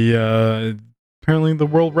 the apparently the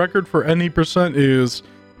world record for any percent is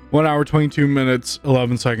 1 hour 22 minutes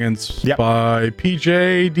 11 seconds by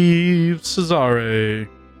PJ Di Cesare,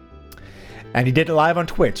 and he did it live on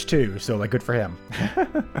Twitch too. So good for him.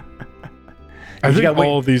 I think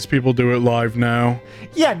all of these people do it live now.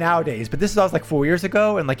 Yeah, nowadays. But this is also 4 years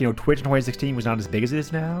ago, and Twitch in 2016 was not as big as it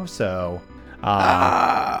is now. So,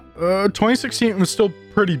 2016 was still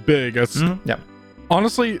pretty big.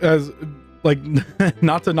 Honestly, as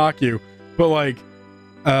not to knock you, but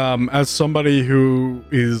as somebody who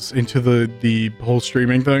is into the whole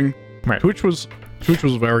streaming thing, right. Twitch was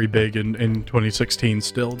very big in 2016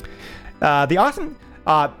 still. Having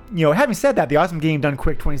said that, the Awesome Game Done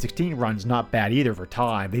Quick 2016 run's not bad either for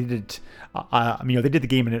time. They did, they did the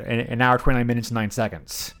game in an hour, 29 minutes, and 9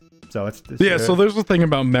 seconds. So it's so there's the thing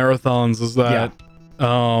about marathons is that,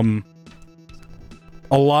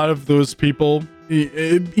 a lot of those people,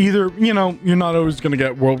 either, you know, you're not always going to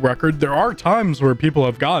get world record. There are times where people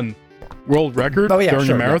have gotten world record during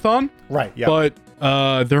a marathon. Yeah. Right, yeah. But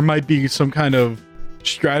there might be some kind of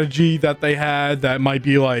strategy that they had that might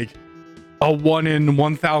be like a 1 in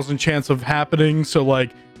 1,000 chance of happening. So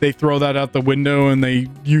like they throw that out the window and they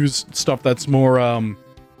use stuff that's more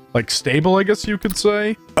like stable, I guess you could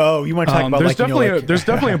say. Oh, you want to talk about there's like, definitely there's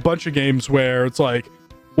definitely a bunch of games where it's like,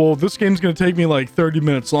 well, this game's gonna take me like 30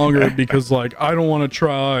 minutes longer because like I don't want to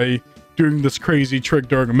try doing this crazy trick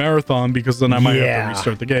during a marathon because then I might have to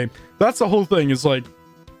restart the game. That's the whole thing. Is like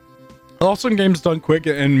also in games done quick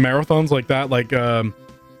and marathons like that, like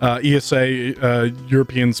ESA,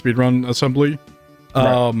 European Speedrun Assembly.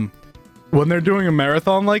 When they're doing a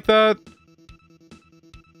marathon like that,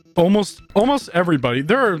 almost everybody,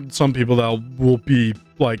 there are some people that will be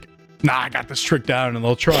like, nah, I got this trick down, and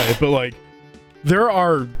they'll try it. But like, there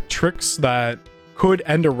are tricks that could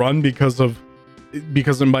end a run because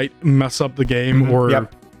it might mess up the game,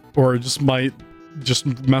 or just might just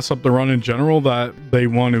mess up the run in general that they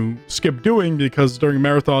want to skip doing, because during a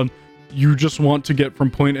marathon you just want to get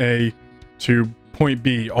from point A to point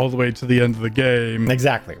B all the way to the end of the game.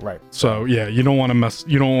 Exactly, right. So yeah, you don't want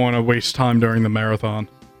to waste time during the marathon.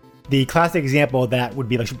 The classic example of that would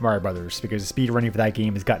be like Super Mario Brothers, because the speed running for that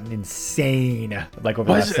game has gotten insane, like over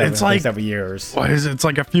the last several years. What is it? It's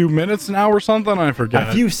like a few minutes now or something? I forget.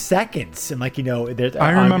 A few seconds, and like, you know,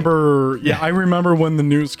 I remember. I remember when the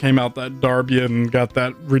news came out that Darbian got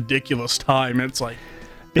that ridiculous time. It's like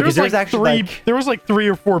because there was like 3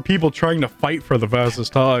 or 4 people trying to fight for the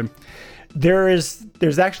fastest time. There's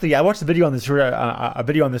actually, I watched a video on this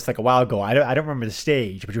like a while ago. I don't remember the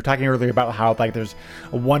stage, but you were talking earlier about how like there's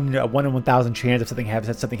a 1 in 1,000 chance of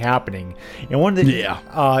something happening. And one of the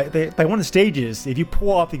one of the stages, if you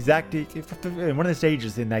pull off one of the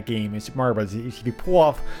stages in that game in Super Mario Bros., if you pull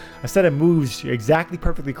off a set of moves exactly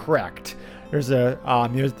perfectly correct, there's there's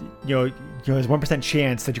 1%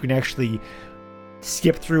 chance that you can actually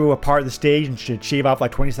skip through a part of the stage and should shave off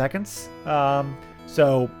like 20 seconds.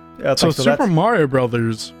 So Super Mario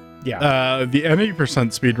Brothers, the 80%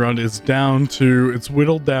 speedrun is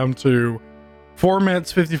whittled down to 4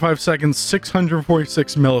 minutes 55 seconds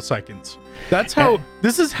 646 milliseconds.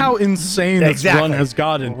 This is how insane this run has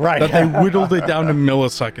gotten. Right. That they whittled it down to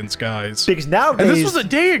milliseconds, guys. Because nowadays, and this was a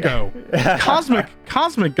day ago.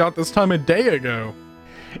 Cosmic got this time a day ago.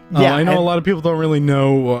 I know a lot of people don't really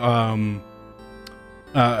know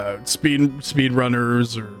speed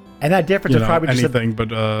runners or. And that difference is probably just anything,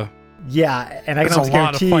 but and I can almost a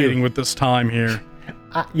lot of guarantee fighting you, with this time here.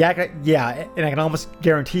 And I can almost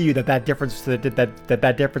guarantee you that difference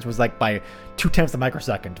that difference was like by 0.2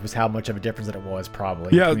 microsecond was how much of a difference that it was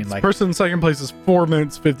probably. Yeah, person in second place is 4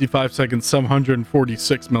 minutes 55 seconds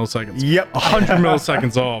 746 milliseconds. Yep, 100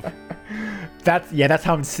 milliseconds off. That's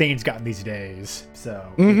how insane it's gotten these days. So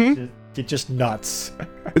it's just nuts.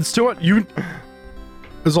 It's to what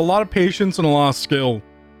there's a lot of patience and a lot of skill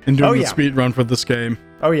in doing the speed run for this game.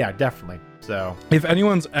 Oh yeah, definitely. So if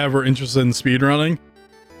anyone's ever interested in speed running,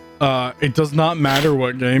 it does not matter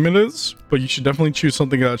what game it is, but you should definitely choose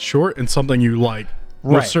something that's short and something you like.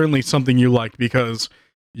 Right. Or certainly something you like, because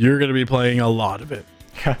you're going to be playing a lot of it.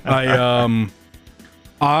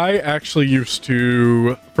 I actually used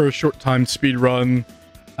to, for a short time, speed run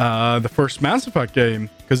the first Mass Effect game,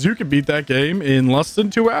 because you can beat that game in less than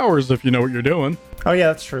 2 hours if you know what you're doing. Oh yeah,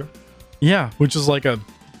 that's true. Yeah, which is like a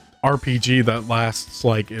RPG that lasts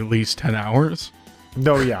like at least 10 hours.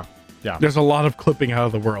 No, yeah. There's a lot of clipping out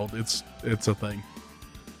of the world. It's a thing.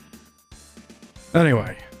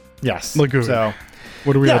 Anyway. Yes. Lagoon. So,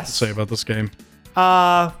 what do we have to say about this game?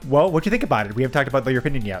 Well, what do you think about it? We haven't talked about your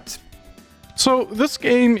opinion yet. So, this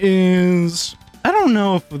game is... I don't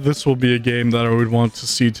know if this will be a game that I would want to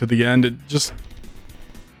see to the end. It just...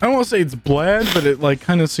 I don't want to say it's bland, but it like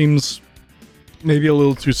kind of seems maybe a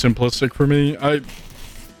little too simplistic for me.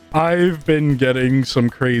 I've been getting some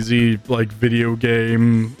crazy like video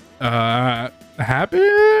game habits.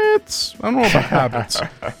 I don't know about habits.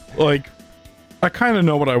 Like, I kind of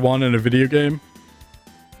know what I want in a video game,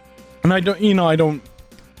 and I don't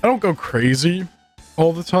go crazy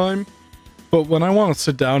all the time. But when I want to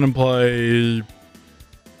sit down and play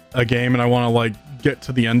a game and I want to like get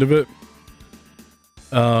to the end of it,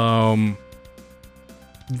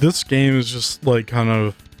 this game is just like kind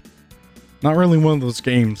of not really one of those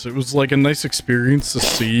games. It was like a nice experience to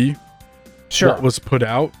see what was put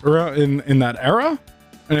out in that era,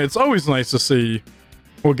 and it's always nice to see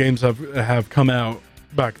what games have come out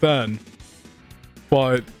back then.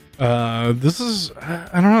 But this is, I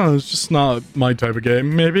don't know, it's just not my type of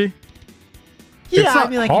game. Maybe. Yeah, it's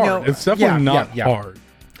not hard. It's definitely not hard.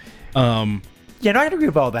 Yeah, no, I agree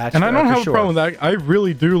with all that. And I don't have sure. a problem with that. I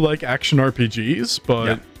really do like action RPGs,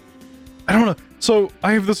 but I don't know. So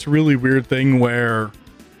I have this really weird thing where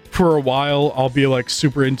for a while I'll be like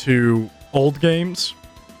super into old games,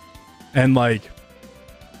 and like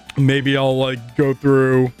maybe I'll like go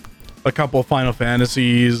through a couple of Final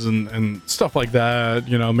Fantasies and stuff like that.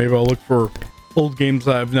 You know, maybe I'll look for old games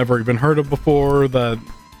that I've never even heard of before that,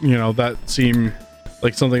 you know, that seem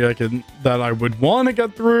like something that I would want to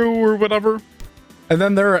get through or whatever. And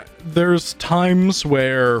then there's times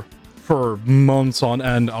where for months on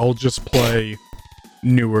end I'll just play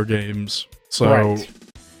newer games. So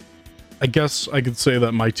I guess I could say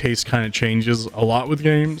that my taste kind of changes a lot with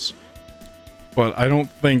games, but I don't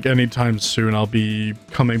think anytime soon I'll be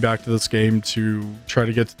coming back to this game to try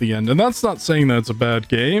to get to the end. And that's not saying that it's a bad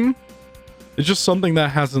game. It's just something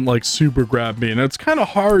that hasn't like super grabbed me, and it's kind of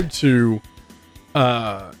hard to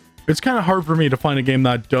for me to find a game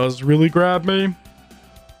that does really grab me.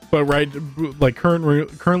 But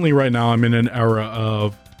currently right now I'm in an era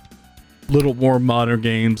of little more modern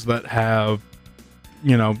games that have,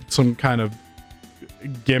 you know, some kind of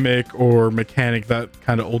gimmick or mechanic that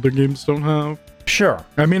kind of older games don't have. Sure.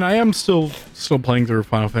 I mean, I am still playing through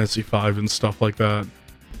Final Fantasy V and stuff like that,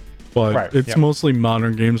 but it's mostly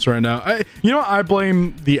modern games right now. I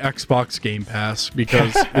blame the Xbox Game Pass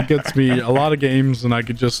because it gets me a lot of games, and I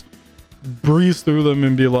could just breeze through them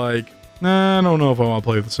and be like, nah, I don't know if I want to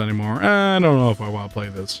play this anymore. I don't know if I want to play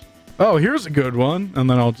this. Oh, here's a good one, and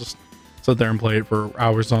then I'll just sit there and play it for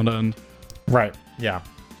hours on end. Right. Yeah.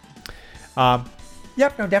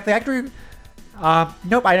 Yep. No, definitely. I agree.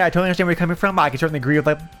 Nope. I totally understand where you're coming from. I can certainly agree with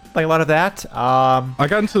like a lot of that. I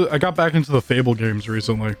got back into the Fable games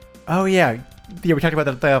recently. Oh yeah. Yeah, we talked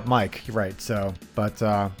about that with Mike. You're right. So, but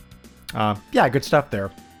yeah, good stuff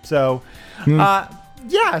there. So,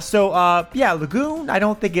 yeah. So, Lagoon. I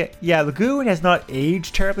don't think it. Yeah, Lagoon has not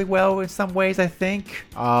aged terribly well in some ways. I think.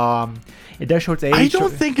 It does show its age. I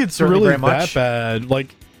don't think it's really that bad.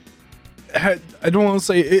 Like, I don't want to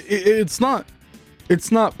say it's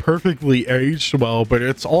not perfectly aged well, but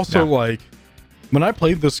it's also like when I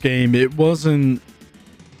played this game, it wasn't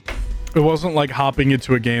like hopping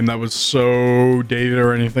into a game that was so dated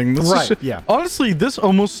or anything. Honestly, this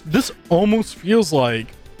almost feels like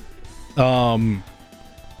an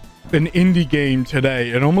indie game today.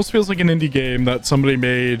 It almost feels like an indie game that somebody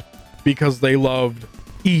made because they loved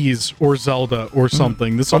Ys or Zelda or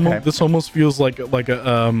something. This almost feels like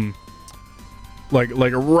a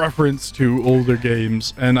reference to older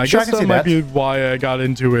games, and I guess that might be why I got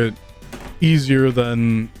into it easier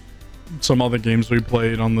than some other games we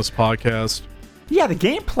played on this podcast. Yeah, the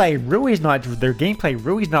gameplay really is not. Their gameplay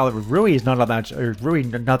really is not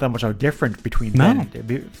that much different between then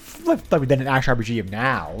than an action RPG of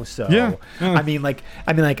now. So yeah. I mean,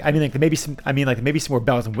 maybe some more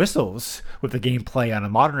bells and whistles with the gameplay on a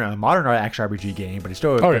modern action RPG game, but it's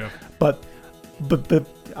still. But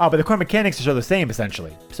the core mechanics are still the same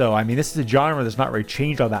essentially. So I mean, this is a genre that's not really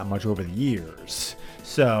changed all that much over the years.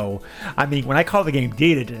 So I mean, when I call the game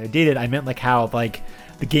dated, I meant like how like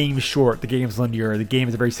the game's short, the game's linear, the game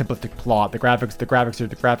is a very simplistic plot. The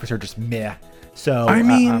graphics are just meh. So I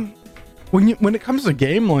mean, when it comes to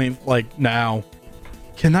game length, like now,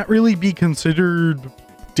 can that really be considered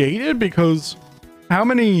dated? Because how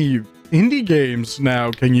many indie games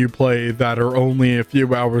now can you play that are only a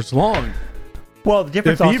few hours long? Well, the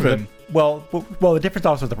difference the difference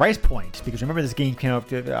also is the price point, because remember this game came out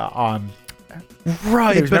this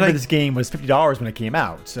game was $50 when it came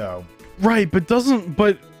out. So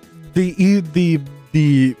but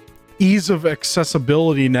the ease of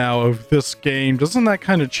accessibility now of this game, doesn't that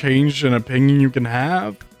kind of change an opinion you can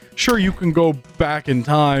have? Sure, you can go back in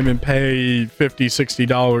time and pay $50, $60,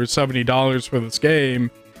 $70 for this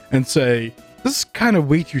game and say, this is kind of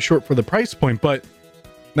way too short for the price point, but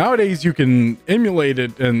nowadays you can emulate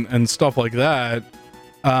it and stuff like that.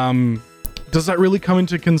 Does that really come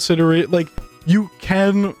into consideration? Like, you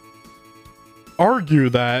can argue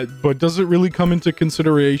that, but does it really come into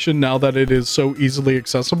consideration now that it is so easily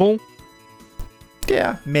accessible?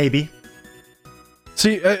 Yeah, maybe.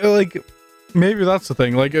 See, like, maybe that's the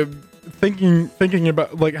thing. Like, thinking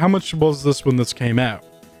about, like, how much was this when this came out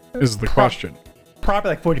is the question. Probably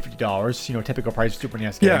like $40, $50, typical price of Super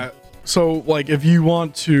NES game. Yeah, so, like, if you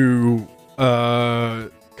want to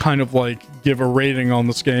kind of, like, give a rating on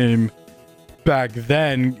this game back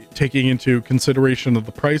then, taking into consideration of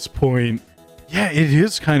the price point, yeah, it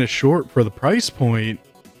is kind of short for the price point.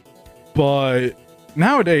 But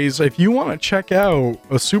nowadays, if you want to check out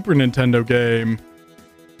a Super Nintendo game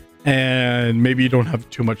and maybe you don't have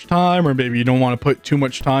too much time, or maybe you don't want to put too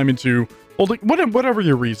much time into Well, like, whatever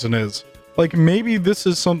your reason is, like maybe this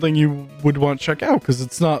is something you would want to check out because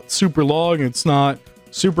it's not super long, it's not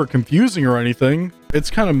super confusing or anything. It's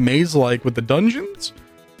kind of maze-like with the dungeons,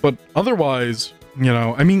 but otherwise,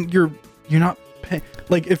 I mean, you're not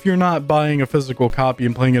like if you're not buying a physical copy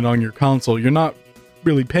and playing it on your console, you're not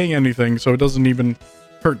really paying anything, so it doesn't even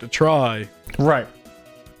hurt to try. Right.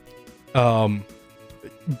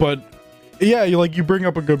 But yeah, you bring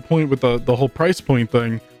up a good point with the whole price point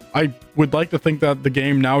thing. I would like to think that the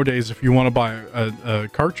game nowadays, if you want to buy a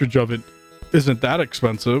cartridge of it, isn't that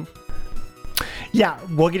expensive. Yeah,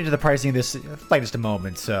 we'll get into the pricing of this like just a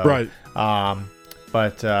moment. So right. I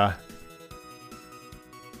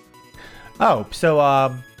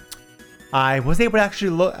was able to actually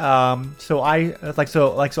look. I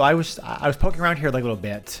was poking around here like a little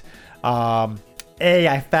bit.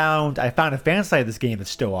 I found a fan site of this game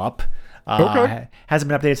that's still up. Okay. Hasn't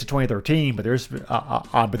been updated since 2013, but there's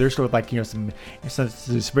still like some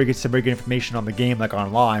very good information on the game like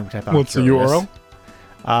online, which I found. What's curious. the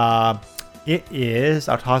URL? It is.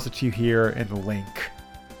 I'll toss it to you here in the link.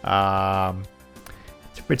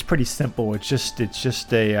 It's pretty simple. It's just a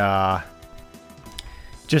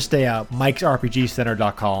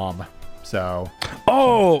Mike'sRPGcenter.com. So.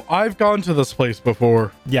 Oh, I've gone to this place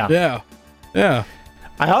before. Yeah. Yeah.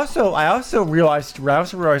 I also realized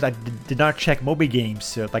I did not check Moby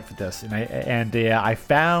Games like for this, and I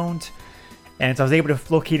found, and so I was able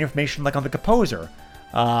to locate information like on the composer.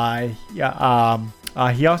 He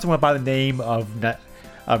also went by the name of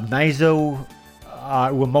Naizo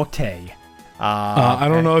Uemote. I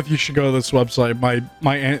don't know if you should go to this website.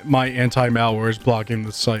 My anti-malware is blocking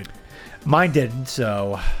this site. Mine didn't,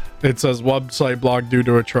 so. It says website blocked due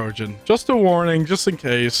to a Trojan. Just a warning, just in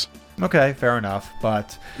case. Okay, fair enough.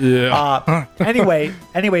 But yeah. Anyway,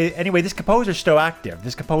 this composer's still active.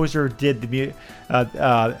 This composer did music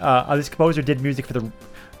for the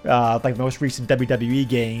like most recent WWE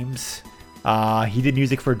games. He did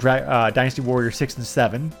music for Dynasty Warrior 6 and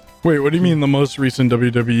 7. Wait, what do you mean the most recent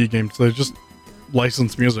WWE games? They just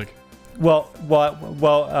licensed music. He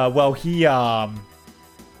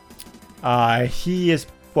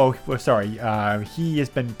has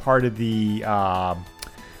been part of the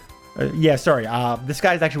this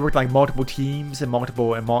guy's actually worked like multiple teams and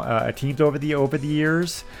multiple teams over the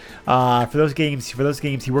years. For those games, he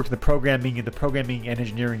worked in the programming and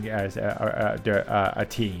engineering as a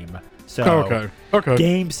team. So okay.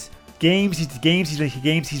 Games he's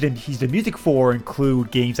done music for include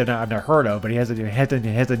games I've never heard of, but he has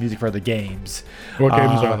the music for other games. What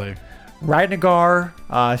games are they? Radnagar,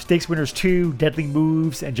 Stakes Winners 2, Deadly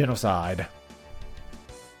Moves, and Genocide.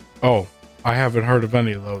 Oh, I haven't heard of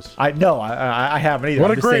any of those. I haven't either. What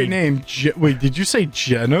a great name. Wait, did you say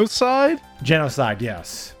Genocide? Genocide,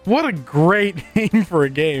 yes. What a great name for a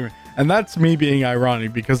game. And that's me being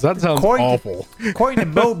ironic because that sounds awful. According to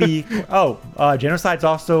Moby, Genocide's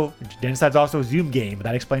also a Zoom game.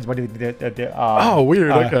 That explains why weird.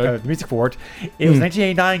 Okay. The music for it. It was a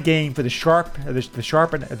 1989 game for the Sharp and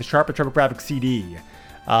TurboGrafx CD.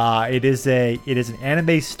 It is an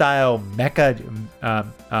anime style mecha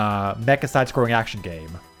side scrolling action game.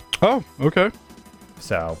 Oh, okay.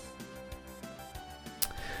 So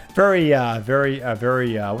very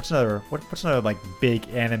what's another like big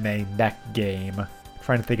anime mech game? I'm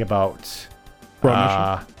trying to think about.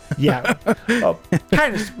 Front Mission.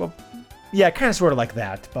 Kind of sort of like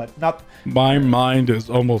that, but not. My mind is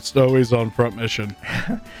almost always on Front Mission.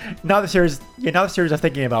 Not the series I'm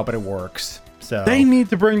thinking about, but it works. So they need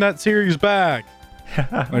to bring that series back,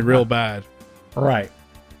 like real bad. Right.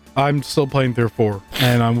 I'm still playing through 4,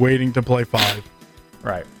 and I'm waiting to play 5.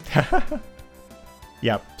 Right.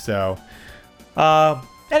 Yep. So,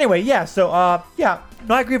 anyway, yeah. So, yeah.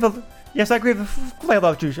 No, I agree with. Yes, I agree with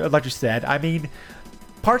what you said. I mean,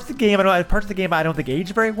 parts of the game I don't think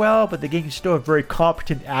aged very well, but the game is still a very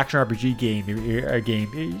competent action RPG game.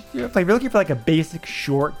 If you're looking for like a basic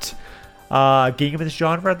short game of this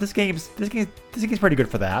genre, this game's pretty good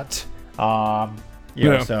for that. So.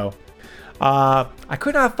 I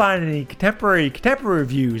could not find any contemporary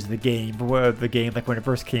reviews of the game like when it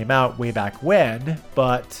first came out way back when,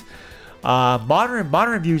 but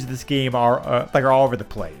modern reviews of this game are all over the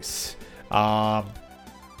place.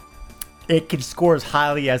 It can score as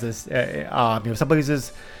highly as some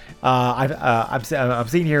places. I'm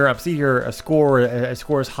seeing here a score as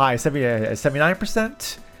high as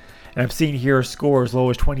 79%, and I'm seeing here a score as low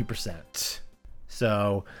as 20%.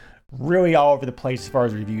 So. Really all over the place as far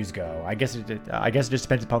as reviews go. I guess it just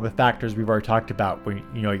depends upon the factors we've already talked about. When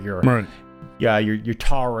your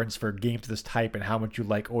tolerance for games of this type and how much you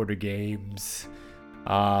like older games,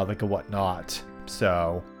 like and whatnot.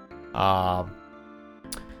 So,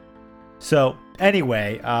 So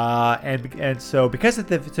anyway, so because of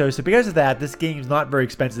that, this game is not very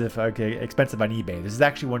expensive. Expensive on eBay. This is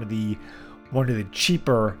actually one of the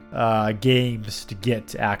cheaper games to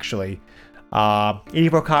get, actually.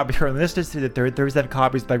 84 copies currently listed. 37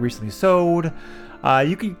 copies that I recently sold.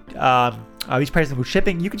 You can these prices include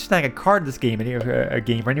shipping. You can snag a card in this game,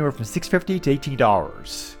 anywhere from $6.50 to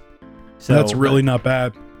 $18. So that's really not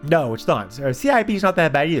bad. No, it's not. CIB is not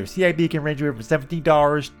that bad either. CIB can range from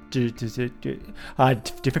 $17 to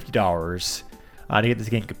 $50 to get this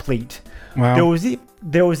game complete. Wow.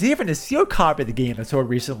 There was even a sealed copy of the game that sold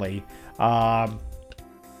recently.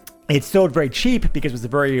 It sold very cheap because it was a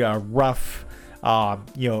very rough, because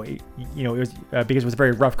it was a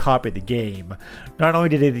very rough copy of the game. Not only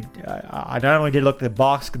did it look the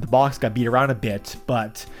box got beat around a bit,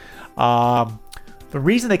 but the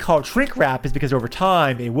reason they call it shrink wrap is because over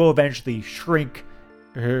time it will eventually shrink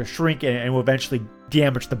and will eventually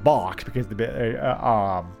damage the box because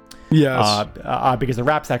because the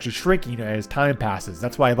wrap's actually shrinking as time passes.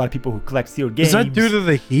 That's why a lot of people who collect sealed games. Is that due to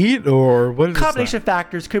the heat or what? Combination of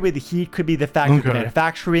factors. Could be the heat. Could be the fact of the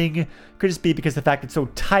manufacturing. Could just be because the fact it's so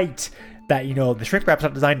tight that the shrink wrap's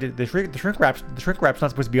not designed to. The shrink wrap's not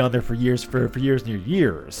supposed to be on there for years and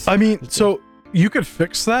years. I mean, so you could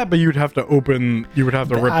fix that, but you'd have to rip open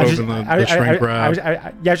the shrink wrap. I was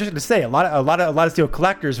just going to say a lot of steel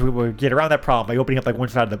collectors will get around that problem by opening up like one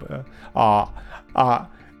side of the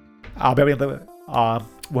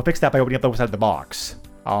we'll fix that by opening up the one side of the box.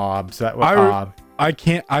 I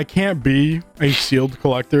can't be a sealed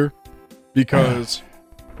collector because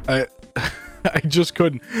I just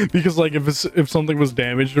couldn't, because like if something was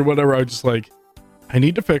damaged or whatever, I was just like, I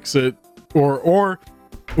need to fix it, or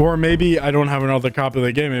maybe I don't have another copy of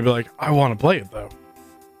the game and be like, I want to play it though.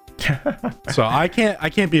 So I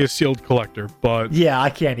can't be a sealed collector, but yeah, I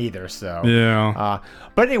can't either. So yeah.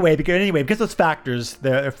 But anyway, because those factors,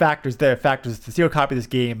 the sealed copy of this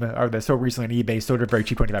game are that sold recently on eBay, sold at very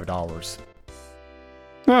cheap, $25.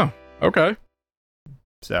 Oh, okay.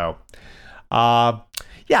 So, it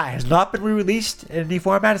has not been re-released in any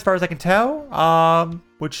format as far as I can tell.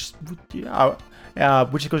 Which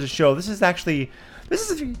goes to show this is a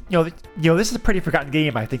pretty forgotten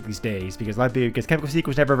game, I think, these days, because Chemical Seek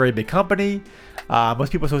was never a very big company.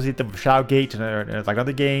 Most people associate them with Shadowgate and like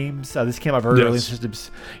other games. This came out very early in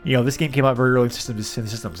systems. This game came out very early in the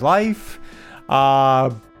system's life.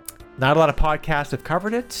 Not a lot of podcasts have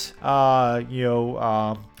covered it.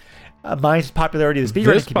 Mine's popularity of the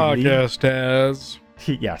speedrunning community. This podcast has.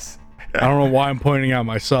 Yes. I don't know why I'm pointing at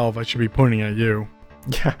myself. I should be pointing at you.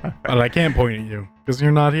 Yeah. But I can't point at you because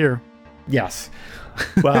you're not here. Yes.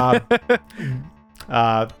 Well,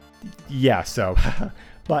 so,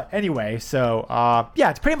 but anyway, so,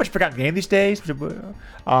 it's pretty much a forgotten game these days, which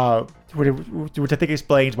I think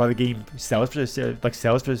explains why the game sells for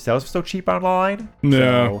so cheap online.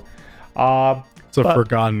 Yeah. So, it's a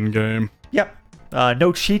forgotten game. Yep.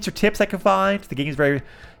 No cheats or tips I can find. The game is very,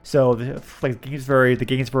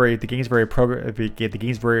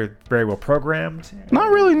 very well programmed.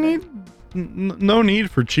 Not really no need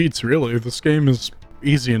for cheats, really. This game is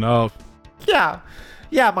easy enough. Yeah,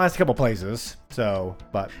 minus a couple places. So,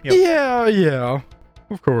 but yeah,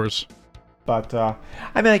 of course. But I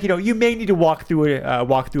mean, you may need to walk through it at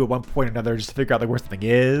one point or another just to figure out where something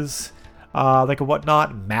is, and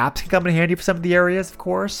whatnot. Maps can come in handy for some of the areas, of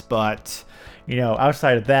course. But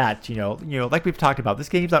outside of that, like we've talked about, this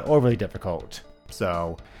game's not overly difficult.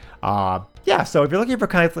 So, so if you're looking for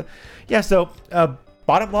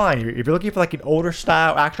bottom line, if you're looking for an older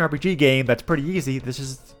style action RPG game that's pretty easy, this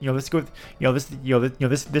is this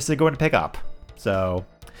is going to pick up. So,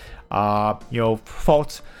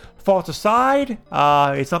 faults aside,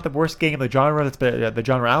 it's not the worst game in the genre the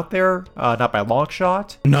genre out there, not by a long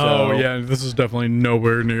shot. No, this is definitely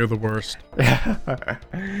nowhere near the worst.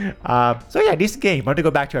 Decent game. Fun to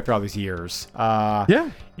go back to after all these years. I'm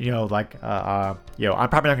probably not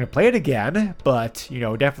going to play it again, but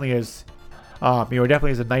definitely is.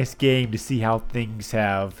 Definitely is a nice game to see how things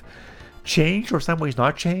have changed, or some ways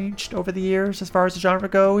not changed over the years as far as the genre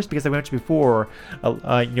goes. Because like I mentioned before,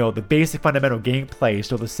 the basic fundamental gameplay is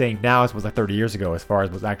still the same now as it was like 30 years ago as far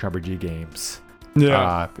as action RPG games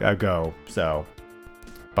go. So,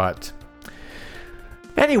 but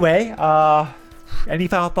anyway, any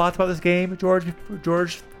final thoughts about this game, George? Before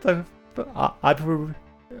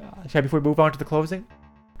we move on to the closing.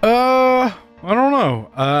 I don't know.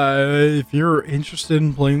 If you're interested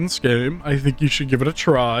in playing this game, I think you should give it a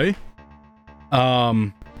try.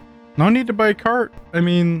 No need to buy a cart.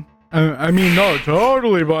 No,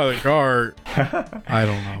 totally buy the cart. I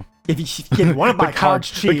don't know. if you want to buy cards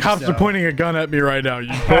cheap, the cops are pointing a gun at me right now.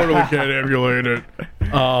 You totally can't emulate it.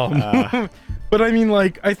 But I mean,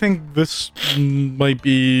 like, I think this might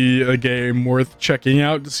be a game worth checking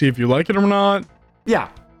out to see if you like it or not. Yeah.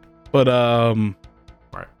 But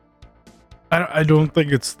I don't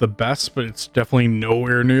think it's the best, but it's definitely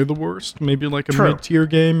nowhere near the worst. Maybe like a mid-tier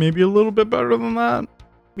game, maybe a little bit better than that.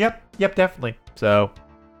 Yep, definitely. So,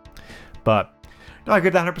 but no, I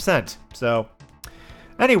agree with that 100%. So,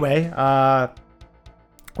 anyway,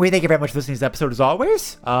 we thank you very much for listening to this episode as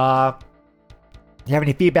always. If you have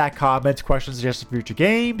any feedback, comments, questions, suggestions for future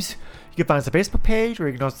games, you can find us on the Facebook page, or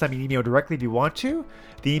you can also send me an email directly if you want to.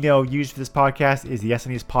 The email used for this podcast is the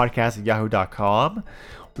SNES podcast at yahoo.com.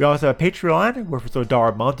 We also have a Patreon, where for $1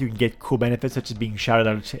 a month, you can get cool benefits such as being shouted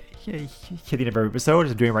out at the end of every episode,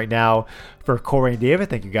 as I'm doing right now for Corey and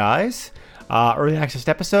David. Thank you guys. Early access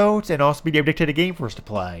to episodes, and also being able to dictate a game for us to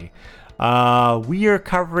play. We are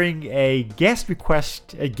covering a guest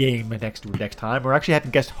request game next time. We're actually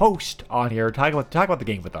having guest host on here talk about the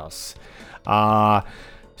game with us.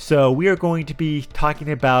 So we are going to be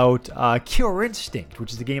talking about Killer Instinct,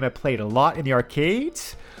 which is a game I played a lot in the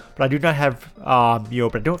arcades. But I do not have, but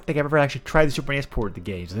I don't think I've ever actually tried the Super NES port of the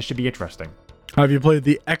game, so this should be interesting. Have you played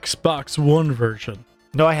the Xbox One version?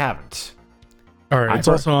 No, I haven't. All right, it's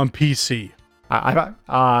also on PC.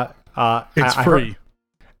 It's free.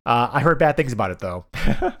 I heard bad things about it though.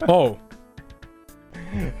 Oh,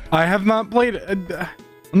 I have not played. I'm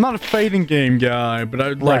not a fighting game guy, but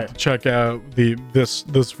I'd like to check out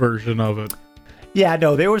this version of it. Yeah,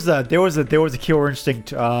 no, there was a Killer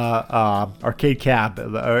Instinct arcade cab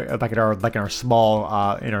like in our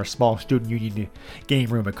small student union game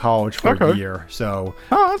room at college for a year. So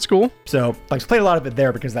that's cool. So like played a lot of it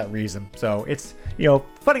there because of that reason. So it's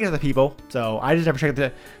fun against other people. So I just never checked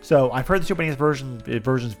it. So I've heard the Super NES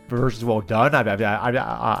version's well done.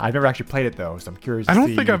 I've never actually played it though, so I'm curious. I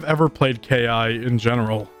don't think I've ever played KI in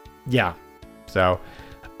general. Yeah. So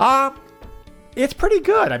it's pretty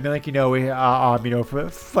good. I mean, like for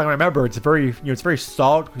I remember, it's very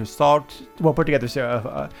solid, well put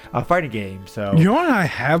together a fighting game. So you know what I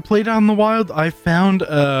have played out in the wild? I found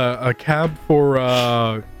a cab for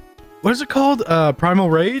what is it called? Primal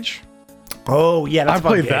Rage. Oh yeah, that's I've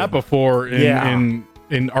played that before in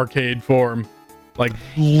arcade form, like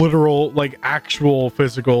literal, like actual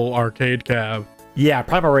physical arcade cab. Yeah,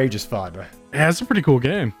 Primal Rage is fun. Yeah, it's a pretty cool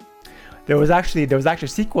game. There was actually a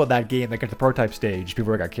sequel to that game that got to the prototype stage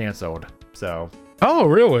before it got canceled. So. Oh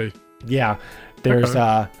really? Yeah. There's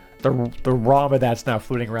the ROM of that's now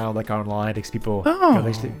floating around like online. I think people.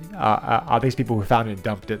 I think people who found it and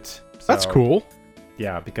dumped it. So, that's cool.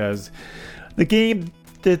 Yeah, because the game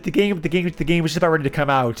was just about ready to come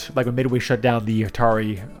out like when Midway shut down the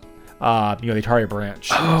Atari, the Atari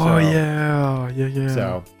branch. Oh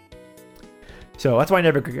yeah. So that's why it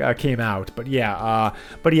never came out. But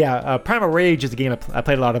Primal Rage is a game I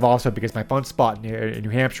played a lot of also because my fun spot in New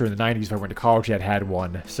Hampshire in the 90s when I went to college had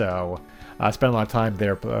one. So I spent a lot of time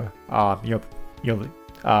there, by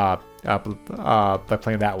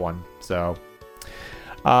playing that one. So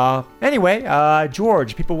anyway,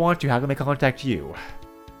 George, people want you. How can they contact you?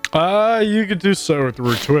 You could do so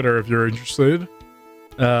through Twitter if you're interested.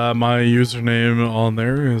 My username on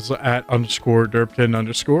there is @_derpkin_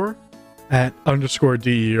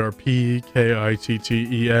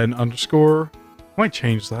 @_DERPKITTEN_. I might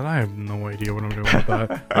change that. I have no idea what I'm doing with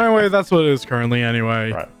that. Anyway, that's what it is currently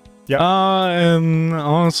anyway. Right. Yeah. And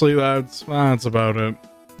honestly, that's about it.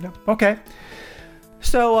 Yep. Okay.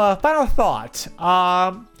 So, final thought.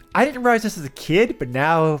 I didn't realize this as a kid, but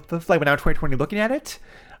now, like when I'm 2020 looking at it,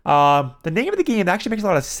 the name of the game actually makes a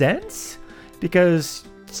lot of sense because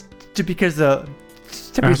it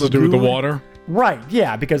has to do with the water. Right,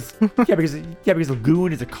 yeah, because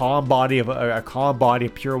Lagoon is a calm body of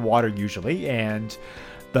pure water usually, and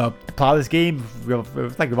the plot of this game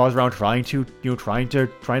revolves around trying to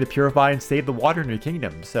purify and save the water in your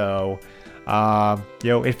kingdom. So,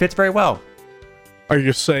 it fits very well. Are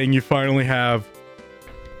you saying you finally have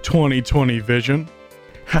 20/20 vision?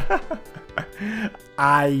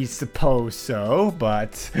 I suppose so,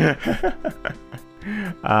 but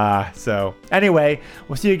so anyway,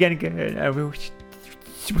 we'll see you again. We'll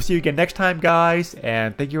see you again next time, guys.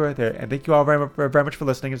 And thank you all very much for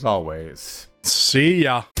listening as always. See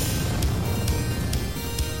ya.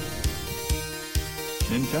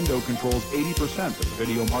 Nintendo controls 80% of the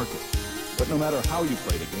video market. But no matter how you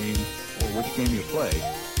play the game, or which game you play,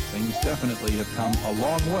 things definitely have come a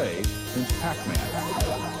long way since Pac-Man.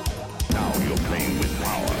 Now you're playing with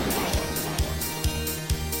power.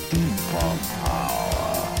 Super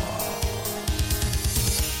power.